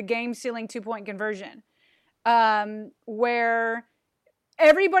the game-sealing 2-point conversion, where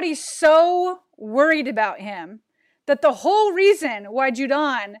everybody's so worried about him that the whole reason why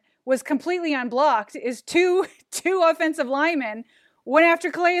Judon was completely unblocked is two offensive linemen went after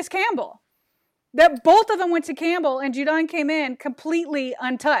Calais Campbell. That both of them went to Campbell, and Judon came in completely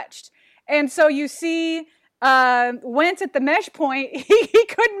untouched. And so you see Wentz at the mesh point, he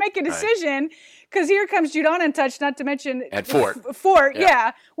couldn't make a decision because here comes Judon untouched, not to mention – and Fort.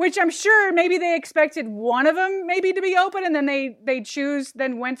 Yeah, which I'm sure maybe they expected one of them maybe to be open, and then they choose –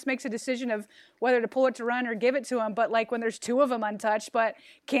 then Wentz makes a decision of whether to pull it to run or give it to him. But, like, when there's 2 of them untouched, but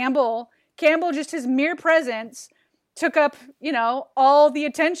Campbell, just his mere presence – took up, all the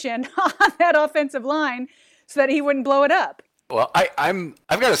attention on that offensive line so that he wouldn't blow it up. Well, I've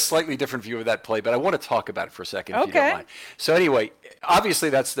got a slightly different view of that play, but I want to talk about it for a second, if you don't mind. So anyway, obviously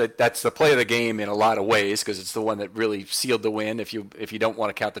that's the play of the game in a lot of ways because it's the one that really sealed the win. If you don't want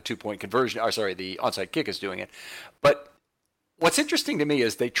to count the 2-point conversion, the onside kick is doing it. But what's interesting to me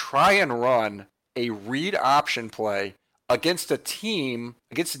is they try and run a read option play against a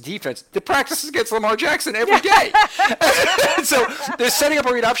defense that practices against Lamar Jackson every day. So they're setting up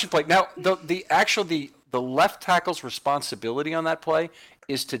a read option play. Now, the left tackle's responsibility on that play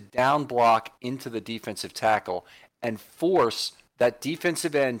is to down block into the defensive tackle and force that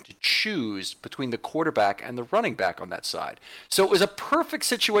defensive end to choose between the quarterback and the running back on that side. So it was a perfect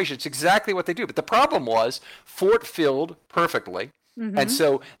situation. It's exactly what they do. But the problem was Fort filled perfectly. Mm-hmm. And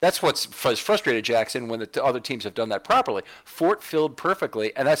so that's what's frustrated Jackson when the other teams have done that properly. Fort filled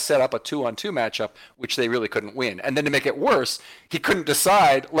perfectly, and that set up a 2-on-2 matchup, which they really couldn't win. And then to make it worse, he couldn't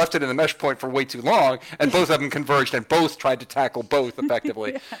decide, left it in the mesh point for way too long, and both of them converged, and both tried to tackle both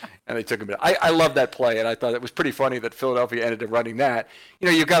effectively. And they took him. I love that play, and I thought it was pretty funny that Philadelphia ended up running that. You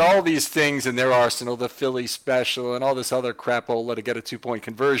know, you've got all these things in their arsenal, the Philly special, and all this other crap hole to get a 2-point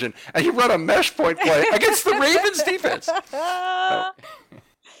conversion, and you run a mesh point play against the Ravens defense.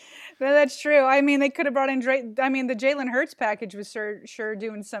 No, that's true. I mean, they could have brought in Drake. I mean, the Jalen Hurts package was sure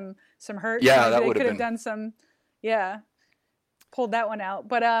doing some hurt. Yeah, that would would have been done some. Yeah, pulled that one out.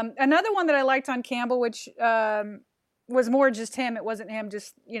 But another one that I liked on Campbell, which was more just him. It wasn't him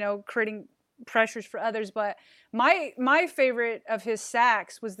just creating pressures for others. But my favorite of his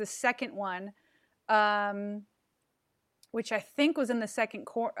sacks was the second one, which I think was in the second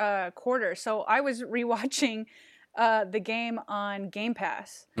quarter. So I was rewatching the game on Game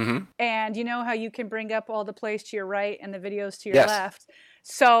Pass. Mm-hmm. And you know how you can bring up all the plays to your right and the videos to your Yes. left.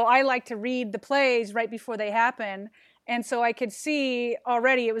 So I like to read the plays right before they happen. And so I could see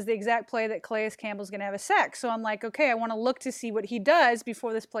already it was the exact play that Calais Campbell's going to have a sack. So I'm like, okay, I want to look to see what he does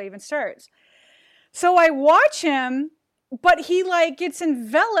before this play even starts. So I watch him, but he gets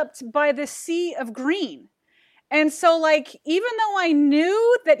enveloped by the sea of green. And so, even though I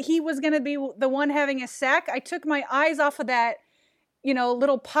knew that he was going to be the one having a sack, I took my eyes off of that,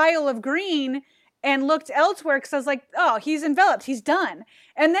 little pile of green and looked elsewhere because I was like, oh, he's enveloped. He's done.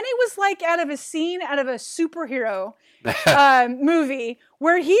 And then it was out of a scene out of a superhero movie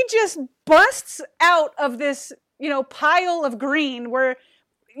where he just busts out of this, pile of green where,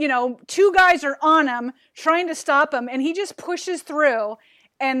 two guys are on him trying to stop him, and he just pushes through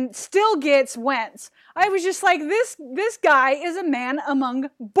and still gets Wentz. I was just like, this guy is a man among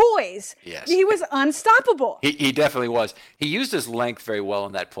boys. Yes. He was unstoppable. He definitely was. He used his length very well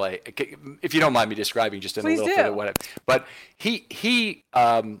in that play. If you don't mind me describing just in Please a little do. bit of what but he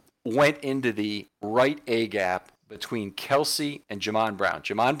went into the right A gap between Kelsey and Jamon Brown.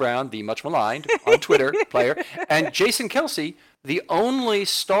 Jamon Brown, the much maligned on Twitter player, and Jason Kelsey, the only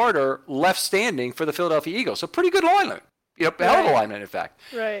starter left standing for the Philadelphia Eagles. So pretty good alignment. Hell of a lineman, in fact.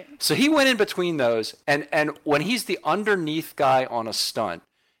 Right. So he went in between those, and when he's the underneath guy on a stunt,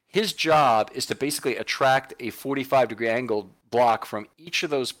 his job is to basically attract a 45-degree angle block from each of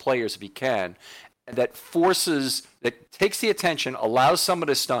those players if he can, and that takes the attention, allows someone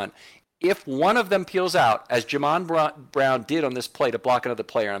to stunt. If one of them peels out, as Jamon Brown did on this play to block another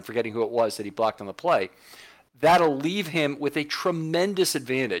player, and I'm forgetting who it was that he blocked on the play, that'll leave him with a tremendous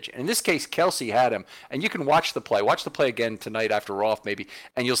advantage. And in this case, Kelsey had him. And you can watch the play. Watch the play again tonight after Rolf maybe.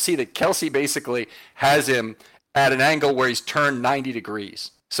 And you'll see that Kelsey basically has him at an angle where he's turned 90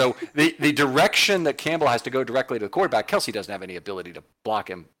 degrees. So the direction that Campbell has to go directly to the quarterback, Kelsey doesn't have any ability to block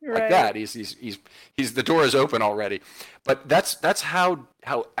him like that. He's the door is open already. But that's how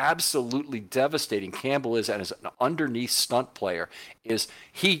absolutely devastating Campbell is as an underneath stunt player. Is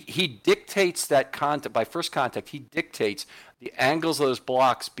he dictates that by first contact, he dictates the angles of those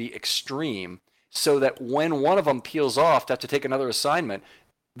blocks be extreme so that when one of them peels off to have to take another assignment,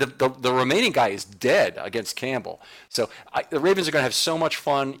 the remaining guy is dead against Campbell. So the Ravens are going to have so much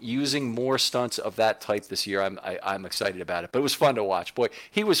fun using more stunts of that type this year. I'm excited about it. But it was fun to watch. Boy,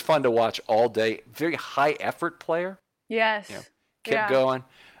 he was fun to watch all day. Very high effort player. Yes. Kept going.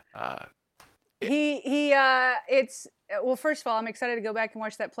 Well, first of all, I'm excited to go back and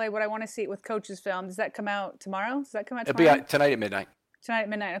watch that play, but I want to see it with coach's film. Does that come out tomorrow? Does that come out tomorrow? It'll be tonight at midnight. Tonight at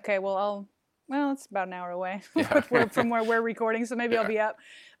midnight. Okay, well, it's about an hour away from where we're recording, so maybe I'll be up.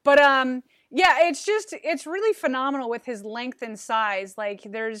 But it's really phenomenal with his length and size.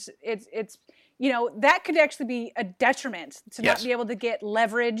 It's that could actually be a detriment to not be able to get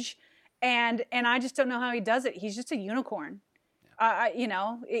leverage, and I just don't know how he does it. He's just a unicorn.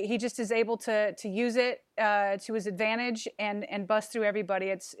 He just is able to use it to his advantage and bust through everybody.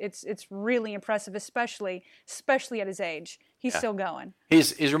 It's really impressive, especially at his age. He's still going.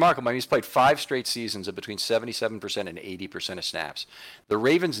 He's remarkable. I mean, he's played 5 straight seasons of between 77% and 80% of snaps. The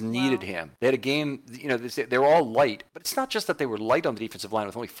Ravens needed him. They had a game, they were all light, but it's not just that they were light on the defensive line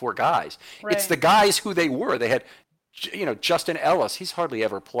with only 4 guys. Right. It's the guys who they were. They had, Justin Ellis. He's hardly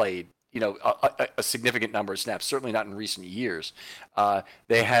ever played a significant number of snaps, certainly not in recent years.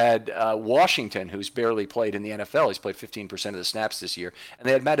 They had Washington, who's barely played in the NFL. He's played 15% of the snaps this year. And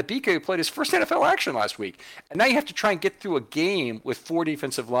they had Madubuike, who played his first NFL action last week. And now you have to try and get through a game with 4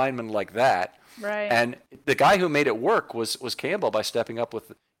 defensive linemen like that. Right. And the guy who made it work was Campbell by stepping up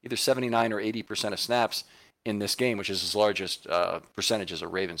with either 79 or 80% of snaps in this game, which is his largest percentage as a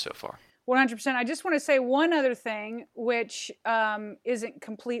Raven so far. 100%. I just want to say one other thing, which isn't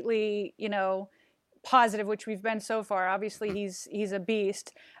completely, positive, which we've been so far. Obviously, he's a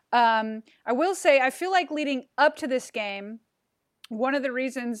beast. I will say, I feel like leading up to this game, one of the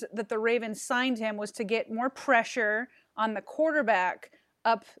reasons that the Ravens signed him was to get more pressure on the quarterback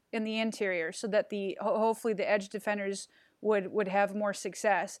up in the interior, so that hopefully the edge defenders would have more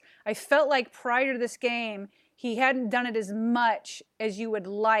success. I felt like prior to this game, he hadn't done it as much as you would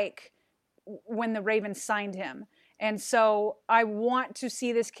like when the Ravens signed him. And so I want to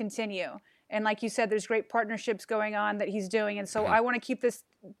see this continue. And like you said, there's great partnerships going on that he's doing. And so I want to keep this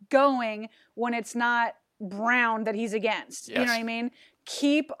going when it's not Brown that he's against. Yes. You know what I mean?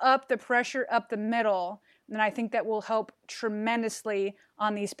 Keep up the pressure up the middle. And I think that will help tremendously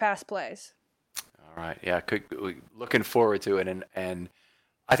on these pass plays. All right. Yeah, looking forward to it. And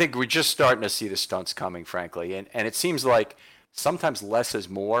I think we're just starting to see the stunts coming, frankly. And it seems like sometimes less is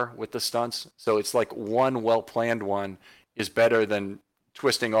more with the stunts. So it's like one well-planned one is better than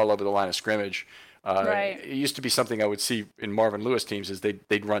twisting all over the line of scrimmage. Right. It used to be something I would see in Marvin Lewis teams is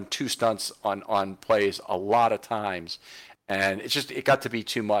they'd run 2 stunts on plays a lot of times. And it got to be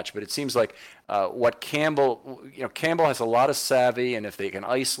too much. But it seems like what Campbell has a lot of savvy, and if they can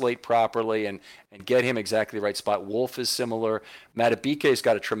isolate properly and get him exactly the right spot. Wolf is similar. Madubuike's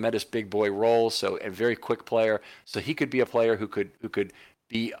got a tremendous big boy role, so a very quick player. So he could be a player who could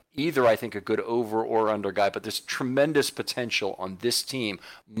be either, I think, a good over or under guy. But there's tremendous potential on this team,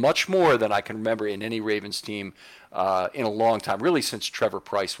 much more than I can remember in any Ravens team in a long time, really since Trevor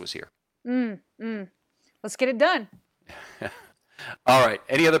Pryce was here. Let's get it done. All right.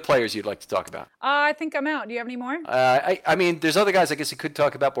 Any other players you'd like to talk about? I think I'm out. Do you have any more? I mean, there's other guys I guess you could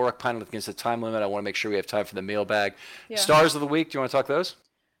talk about. Barack Pine against the time limit. I want to make sure we have time for the mailbag. Yeah. Stars of the week. Do you want to talk those?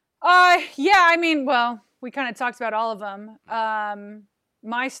 Yeah. I mean, well, we kind of talked about all of them.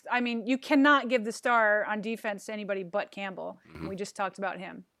 You cannot give the star on defense to anybody but Campbell. Mm-hmm. We just talked about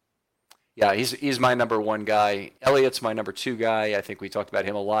him. Yeah, he's my number 1 guy. Elliott's my number 2 guy. I think we talked about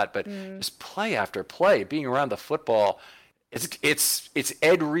him a lot, but just play after play, being around the football, it's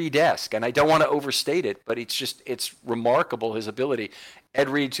Ed Reed-esque, and I don't want to overstate it, but it's remarkable, his ability. Ed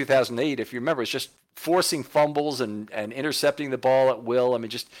Reed, 2008, if you remember, is just forcing fumbles and intercepting the ball at will. I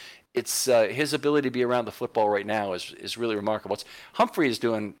mean, it's his ability to be around the football right now is really remarkable. Humphrey is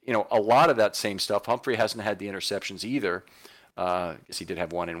doing a lot of that same stuff. Humphrey hasn't had the interceptions either. I guess he did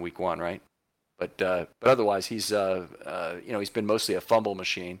have one in week 1, right? But otherwise, he's been mostly a fumble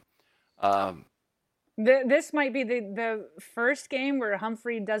machine. This might be the first game where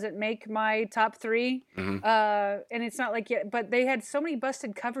Humphrey doesn't make my top 3, and it's not like yet. But they had so many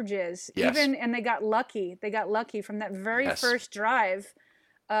busted coverages, and they got lucky. They got lucky from that very first drive.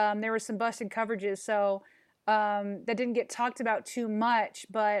 There were some busted coverages, so that didn't get talked about too much,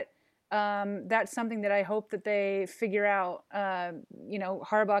 but. That's something that I hope that they figure out.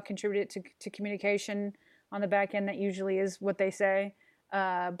 Harbaugh contributed to communication on the back end. That usually is what they say.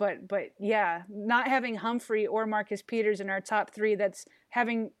 But yeah, not having Humphrey or Marcus Peters in our top 3,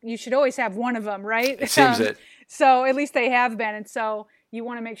 you should always have one of them, right? It seems it. So at least they have been. And so you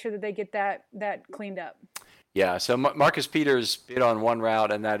want to make sure that they get that cleaned up. Yeah. So Marcus Peters bid on one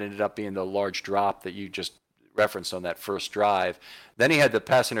route, and that ended up being the large drop that you just referenced on that first drive. Then he had the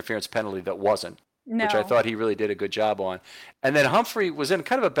pass interference penalty that wasn't, which I thought he really did a good job on. And then Humphrey was in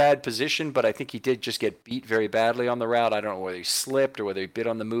kind of a bad position, but I think he did just get beat very badly on the route. I don't know whether he slipped or whether he bit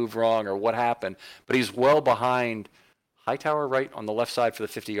on the move wrong or what happened, but he's well behind Hightower right on the left side for the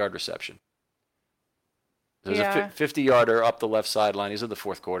 50-yard reception. There's a 50-yarder up the left sideline. He's in the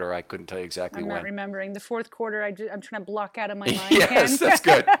fourth quarter. I couldn't tell you exactly when. I'm not remembering. The fourth quarter, I'm trying to block out of my mind. Yes, that's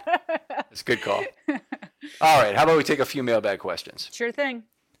good. That's a good call. All right, how about we take a few mailbag questions? Sure thing.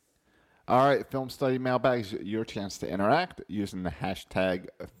 All right, Film Study Mailbags, your chance to interact using the hashtag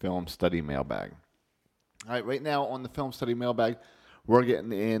Film Study Mailbag. All right now on the Film Study Mailbag, we're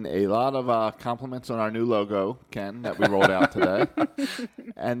getting in a lot of compliments on our new logo, Ken, that we rolled out today.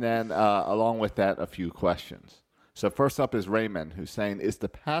 And then along with that, a few questions. So first up is Raymond, who's saying, is the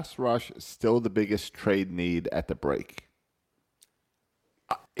pass rush still the biggest trade need at the break?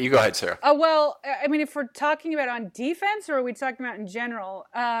 You go ahead, Sarah. Well, I mean, if we're talking about on defense, or are we talking about in general?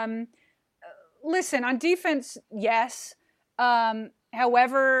 Listen, on defense, yes.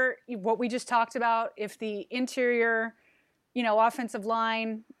 However, what we just talked about, if the interior, offensive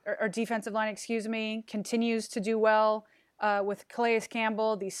line or defensive line, continues to do well with Calais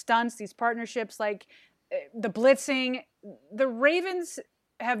Campbell, these stunts, these partnerships, like the blitzing, the Ravens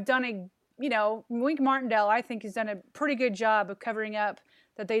have done Wink Martindale, I think, has done a pretty good job of covering up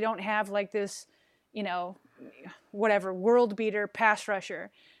that they don't have like this, world beater pass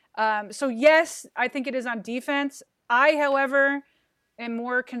rusher. So yes, I think it is on defense. I, however, am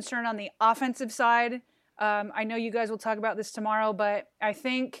more concerned on the offensive side. I know you guys will talk about this tomorrow, but I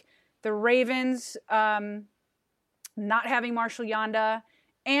think the Ravens not having Marshall Yanda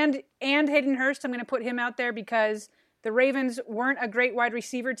and Hayden Hurst, I'm going to put him out there because the Ravens weren't a great wide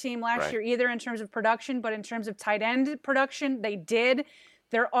receiver team last year either in terms of production, but in terms of tight end production, they did.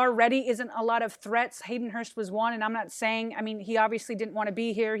 There already isn't a lot of threats. Hayden Hurst was one, and I'm not saying, he obviously didn't want to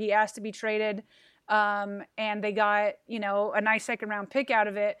be here. He asked to be traded, and they got, a nice second-round pick out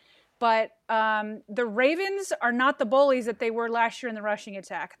of it. But the Ravens are not the bullies that they were last year in the rushing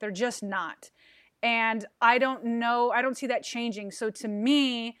attack. They're just not. And I don't see that changing. So to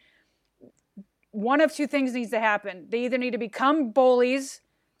me, one of two things needs to happen. They either need to become bullies,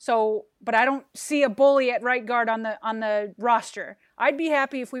 but I don't see a bully at right guard on the roster. I'd be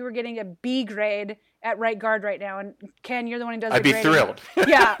happy if we were getting a B grade at right guard right now. And Ken, you're the one who does the grading. I'd be thrilled.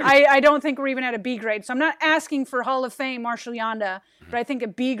 Yeah, I don't think we're even at a B grade. So I'm not asking for Hall of Fame Marshall Yanda, but I think a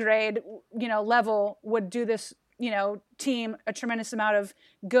B grade, level would do this, team a tremendous amount of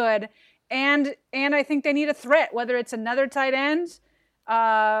good. And I think they need a threat, whether it's another tight end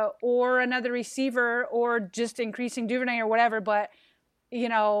or another receiver or just increasing Duvernay or whatever. But,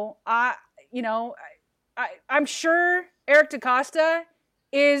 I'm sure Eric DeCosta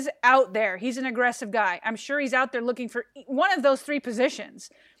is out there. He's an aggressive guy. I'm sure he's out there looking for one of those 3 positions,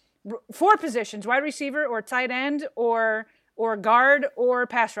 4 positions, wide receiver or tight end or guard or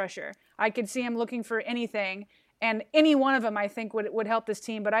pass rusher. I could see him looking for anything. And any one of them, I think, would help this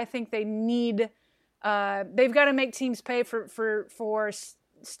team. But I think they need they've got to make teams pay for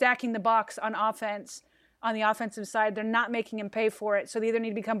stacking the box on offense on the offensive side. They're not making them pay for it. So they either need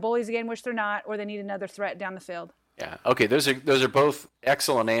to become bullies again, which they're not, or they need another threat down the field. Yeah. Okay. Those are both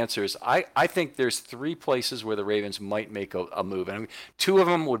excellent answers. I think there's 3 places where the Ravens might make a move, and 2 of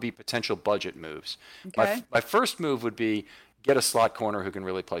them would be potential budget moves. Okay. My first move would be get a slot corner who can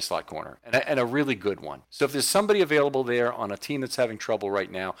really play slot corner, and a really good one. So if there's somebody available there on a team that's having trouble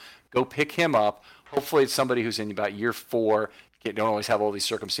right now, go pick him up. Hopefully it's somebody who's in about year 4. You don't always have all these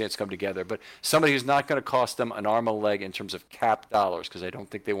circumstances come together, but somebody who's not going to cost them an arm and a leg in terms of cap dollars, because I don't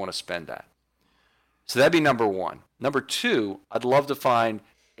think they want to spend that. So that'd be number 1. Number 2, I'd love to find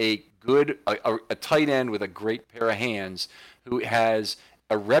a tight end with a great pair of hands who has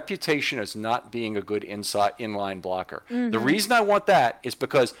a reputation as not being a good inline blocker. Mm-hmm. The reason I want that is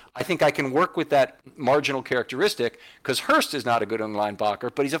because I think I can work with that marginal characteristic, because Hurst is not a good inline blocker,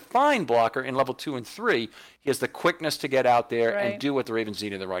 but he's a fine blocker in level 2 and 3. He has the quickness to get out there and do what the Ravens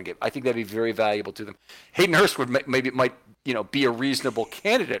need in the run game. I think that'd be very valuable to them. Hayden Hurst might be a reasonable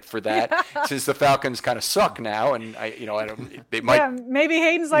candidate for that, since the Falcons kind of suck now, and they might. Yeah, maybe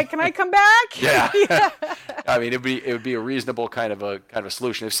Hayden's like, "Can I come back?" Yeah. I mean, it would be a reasonable kind of a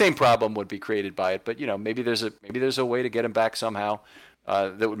solution. The same problem would be created by it, but maybe there's a way to get him back somehow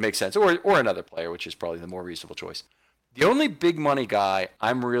that would make sense, or another player, which is probably the more reasonable choice. The only big money guy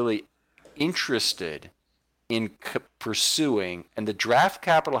I'm really interested in pursuing, and the draft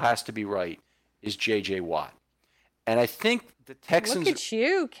capital has to be right, is J.J. Watt. And I think the Texans... Look at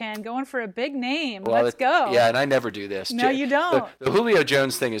you, Ken, going for a big name. Well, let's go. Yeah, and I never do this. No, you don't. The Julio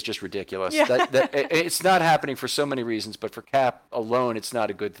Jones thing is just ridiculous. Yeah. It's not happening for so many reasons, but for cap alone, it's not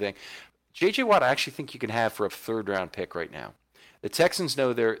a good thing. J.J. Watt, I actually think you can have for a 3rd-round pick right now. The Texans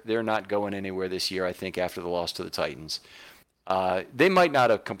know they're not going anywhere this year, I think, after the loss to the Titans. They might not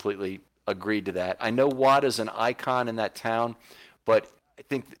have completely agreed to that. I know Watt is an icon in that town, but I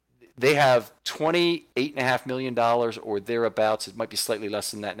think they have $28.5 million or thereabouts. It might be slightly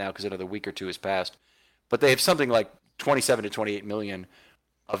less than that now because another week or 2 has passed. But they have something like $27 to $28 million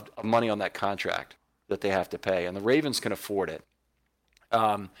of money on that contract that they have to pay, and the Ravens can afford it.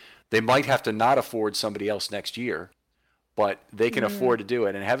 They might have to not afford somebody else next year, but they can afford to do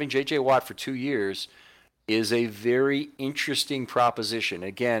it. And having J.J. Watt for 2 years is a very interesting proposition.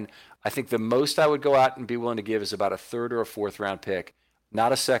 Again, I think the most I would go out and be willing to give is about a 3rd or a 4th-round pick.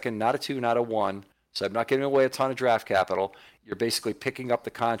 Not a 2nd, not a 2, not a 1. So I'm not giving away a ton of draft capital. You're basically picking up the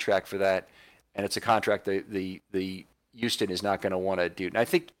contract for that, and it's a contract the Houston is not going to want to do. And I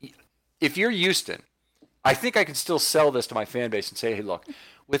think if you're Houston, I think I can still sell this to my fan base and say, hey, look,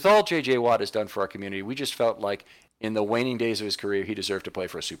 with all J.J. Watt has done for our community, we just felt like in the waning days of his career, he deserved to play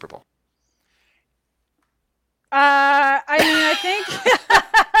for a Super Bowl? I think,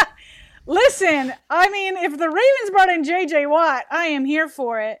 listen, if the Ravens brought in J.J. Watt, I am here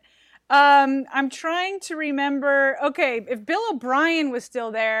for it. I'm trying to remember, okay, if Bill O'Brien was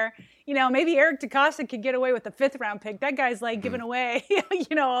still there, maybe Eric DeCosta could get away with the 5th round pick. That guy's like giving away,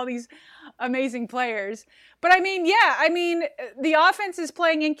 all these amazing players. But the offense is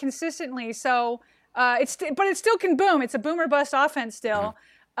playing inconsistently. So, it still can boom. It's a boom or bust offense still.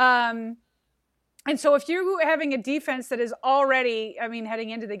 And so if you're having a defense that is already, heading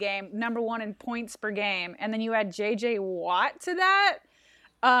into the game, number 1 in points per game, and then you add J.J. Watt to that,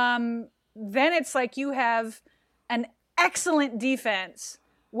 then it's like you have an excellent defense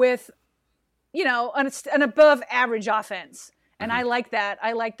with, an above average offense. And I like that.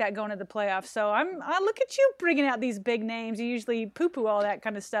 I like that going to the playoffs. So I look at you bringing out these big names. You usually poo-poo all that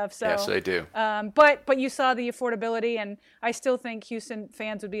kind of stuff. So, yes, I do. But you saw the affordability, and I still think Houston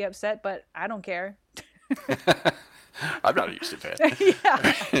fans would be upset, but I don't care. I'm not a Houston fan.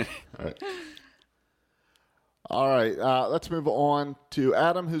 Yeah. All right. Let's move on to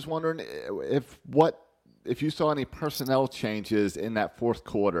Adam, who's wondering if you saw any personnel changes in that fourth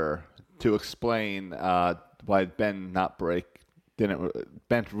quarter to explain why Ben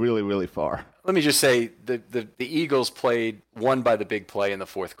bent really, really far. Let me just say the Eagles won by the big play in the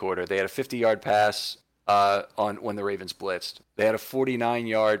fourth quarter. They had a 50-yard pass when the Ravens blitzed. They had a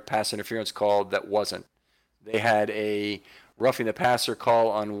 49-yard pass interference call that wasn't. They had a roughing the passer call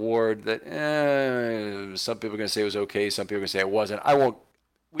on Ward that some people are going to say it was okay, some people are going to say it wasn't.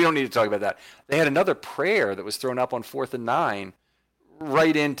 We don't need to talk about that. They had another prayer that was thrown up on 4th and 9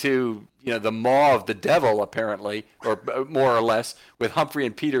 right into the maw of the devil, apparently, or more or less, with Humphrey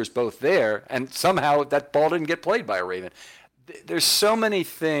and Peters both there, and somehow that ball didn't get played by a Raven. There's so many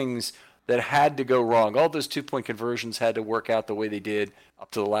things that had to go wrong. All those 2-point conversions had to work out the way they did up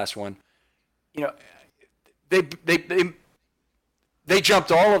to the last one. They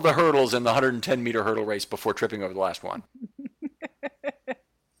jumped all of the hurdles in the 110-meter hurdle race before tripping over the last one.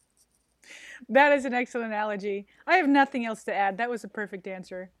 That is an excellent analogy. I have nothing else to add. That was a perfect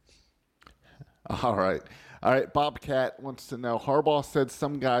answer. All right. Bobcat wants to know, Harbaugh said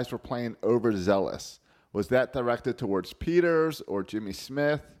some guys were playing overzealous. Was that directed towards Peters or Jimmy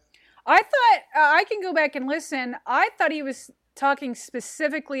Smith? I thought, I can go back and listen. I thought he was talking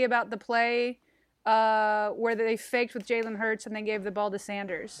specifically about the play where they faked with Jalen Hurts and then gave the ball to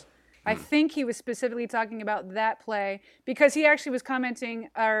Sanders. I think he was specifically talking about that play because he actually was complimenting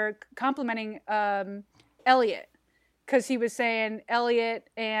Elliott, because he was saying Elliott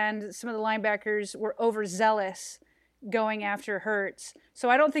and some of the linebackers were overzealous going after Hurts.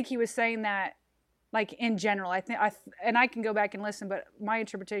 So I don't think he was saying that like in general. And I can go back and listen, but my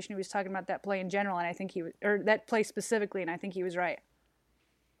interpretation, he was talking about that play in general, and I think that play specifically, and I think he was right.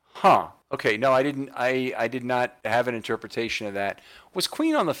 Huh. Okay. No, I didn't. I did not have an interpretation of that. Was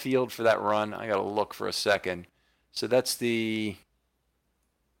Queen on the field for that run? I got to look for a second. So that's where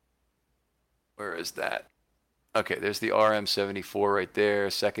is that? Okay, there's the RM74 right there,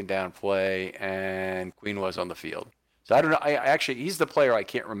 second down play, and Queen was on the field. So I don't know. I actually, he's the player I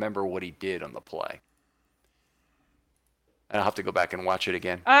can't remember what he did on the play. And I'll have to go back and watch it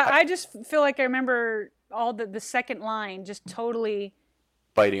again. I just feel like I remember all the second line just totally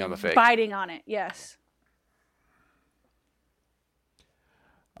biting on the fake. Biting on it, yes.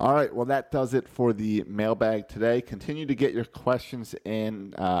 All right, well, that does it for the mailbag today. Continue to get your questions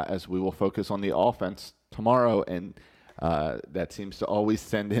in as we will focus on the offense tomorrow, and that seems to always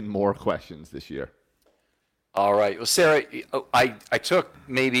send in more questions this year. All right. Well, Sarah, I took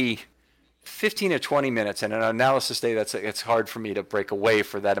maybe 15 or 20 minutes, and an analysis day, it's hard for me to break away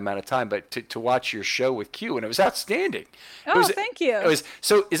for that amount of time, but to watch your show with Q, and it was outstanding. Thank you.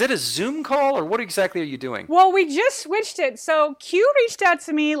 So is it a Zoom call, or what exactly are you doing? Well, we just switched it. So Q reached out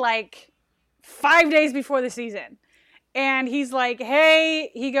to me like 5 days before the season. And he's like,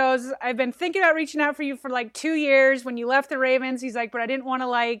 hey, he goes, I've been thinking about reaching out for you for like 2 years when you left the Ravens. He's like, but I didn't want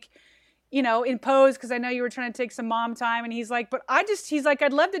to impose because I know you were trying to take some mom time. And he's like, I'd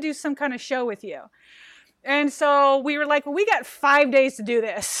love to do some kind of show with you. And so we were like, well, we got 5 days to do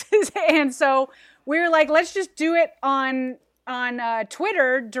this. And so we were like, let's just do it on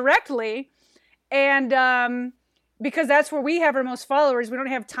Twitter directly. And because that's where we have our most followers. We don't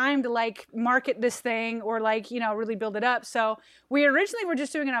have time to market this thing or really build it up. So we originally were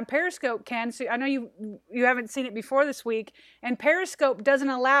just doing it on Periscope, Ken. So I know you haven't seen it before this week, and Periscope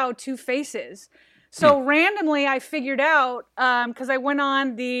doesn't allow two faces. So randomly I figured out, because I went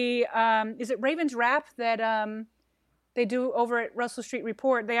on the, is it Ravens Wrap that they do over at Russell Street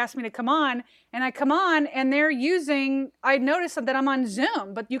Report. They asked me to come on, and I come on, and I noticed that I'm on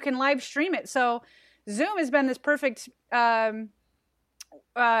Zoom, but you can live stream it. So Zoom has been this perfect,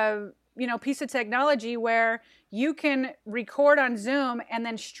 piece of technology where you can record on Zoom and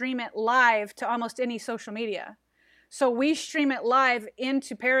then stream it live to almost any social media. So we stream it live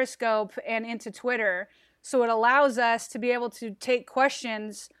into Periscope and into Twitter. So it allows us to be able to take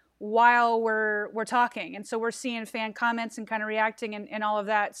questions while we're talking. And so we're seeing fan comments and kind of reacting and all of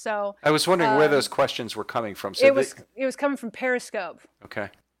that. So I was wondering where those questions were coming from. So it was coming from Periscope. Okay.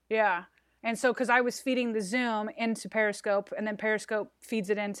 Yeah. And so, because I was feeding the Zoom into Periscope, and then Periscope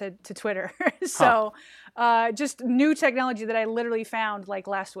feeds it into Twitter. So, just new technology that I literally found like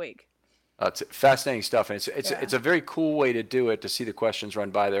last week. It's fascinating stuff, and it's a very cool way to do it, to see the questions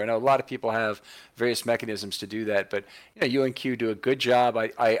run by there. I know a lot of people have various mechanisms to do that, but you and Q do a good job.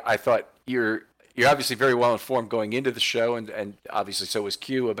 I thought you're obviously very well informed going into the show, and obviously so was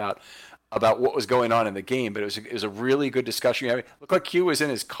Q about what was going on in the game, but it was a really good discussion. It looked like Q was in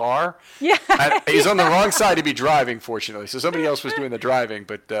his car. Yeah. He's on the wrong side to be driving, fortunately. So somebody else was doing the driving,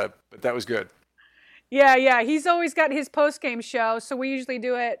 but that was good. Yeah. He's always got his post-game show, so we usually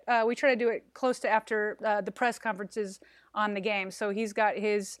do it. We try to do it close to after the press conferences on the game. So he's got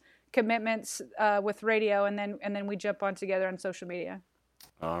his commitments with radio, and then we jump on together on social media.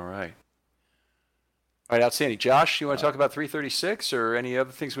 All right, outstanding. Josh, you want to talk about 336 or any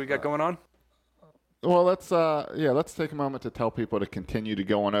other things we got going on? Well, let's take a moment to tell people to continue to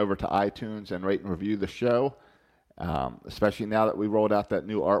go on over to iTunes and rate and review the show. Especially now that we rolled out that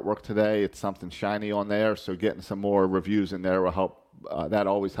new artwork today, it's something shiny on there. So getting some more reviews in there will help. That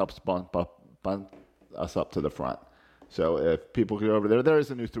always helps bump us up to the front. So if people go over there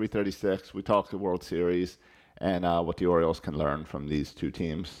is a new 336. We talk the World Series and what the Orioles can learn from these two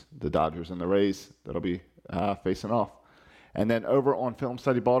teams, the Dodgers and the Rays, that'll be facing off. And then over on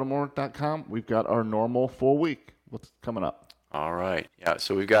FilmStudyBaltimore.com, we've got our normal full week. What's coming up? All right. Yeah,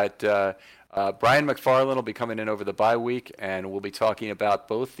 so we've got Brian McFarland will be coming in over the bye week, and we'll be talking about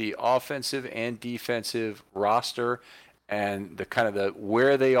both the offensive and defensive roster and the kind of the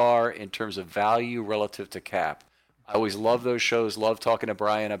where they are in terms of value relative to cap. I always love those shows, love talking to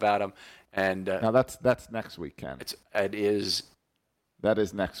Brian about them. And now that's next week, Ken. It is. That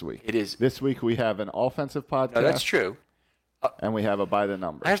is next week. It is. This week we have an offensive podcast. No, that's true. And we have a by the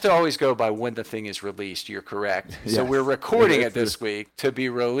numbers. I have to always go by when the thing is released. You're correct. Yes. So we're recording it this week to be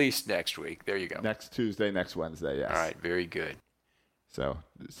released next week. There you go. Next Tuesday, next Wednesday, yes. All right, very good. So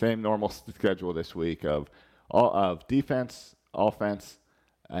same normal schedule this week of defense, offense,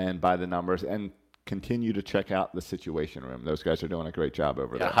 and by the numbers. And continue to check out the Situation Room. Those guys are doing a great job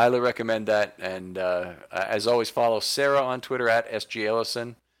over there. I highly recommend that. And as always, follow Sarah on Twitter at SG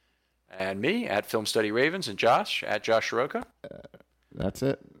Ellison. And me at Film Study Ravens, and Josh at Josh Shiroka. That's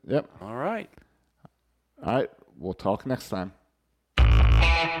it. Yep. All right. All right. We'll talk next time.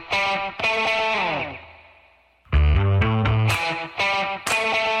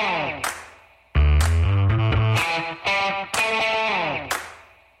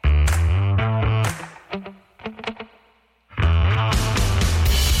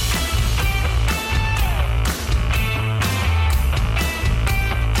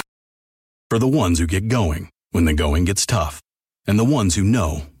 For the ones who get going when the going gets tough, and the ones who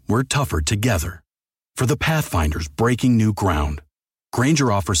know we're tougher together. For the Pathfinders breaking new ground,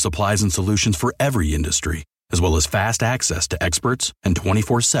 Grainger offers supplies and solutions for every industry, as well as fast access to experts and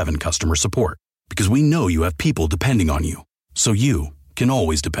 24/7 customer support. Because we know you have people depending on you, so you can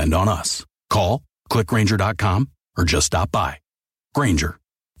always depend on us. Call, click Grainger.com, or just stop by. Grainger,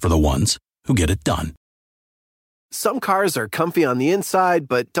 for the ones who get it done. Some cars are comfy on the inside,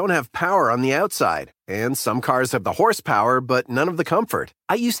 but don't have power on the outside. And some cars have the horsepower, but none of the comfort.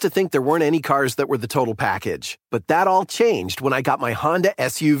 I used to think there weren't any cars that were the total package. But that all changed when I got my Honda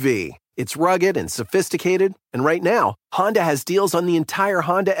SUV. It's rugged and sophisticated. And right now, Honda has deals on the entire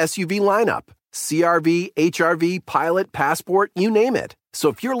Honda SUV lineup. CR-V, HR-V, Pilot, Passport, you name it. So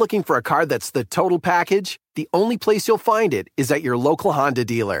if you're looking for a car that's the total package, the only place you'll find it is at your local Honda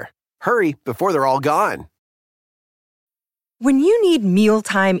dealer. Hurry before they're all gone. When you need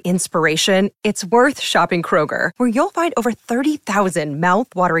mealtime inspiration, it's worth shopping Kroger, where you'll find over 30,000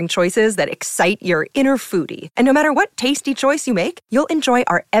 mouth-watering choices that excite your inner foodie. And no matter what tasty choice you make, you'll enjoy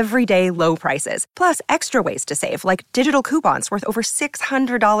our everyday low prices, plus extra ways to save, like digital coupons worth over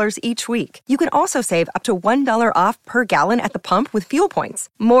 $600 each week. You can also save up to $1 off per gallon at the pump with fuel points.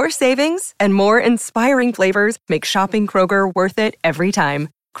 More savings and more inspiring flavors make shopping Kroger worth it every time.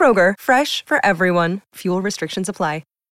 Kroger, fresh for everyone. Fuel restrictions apply.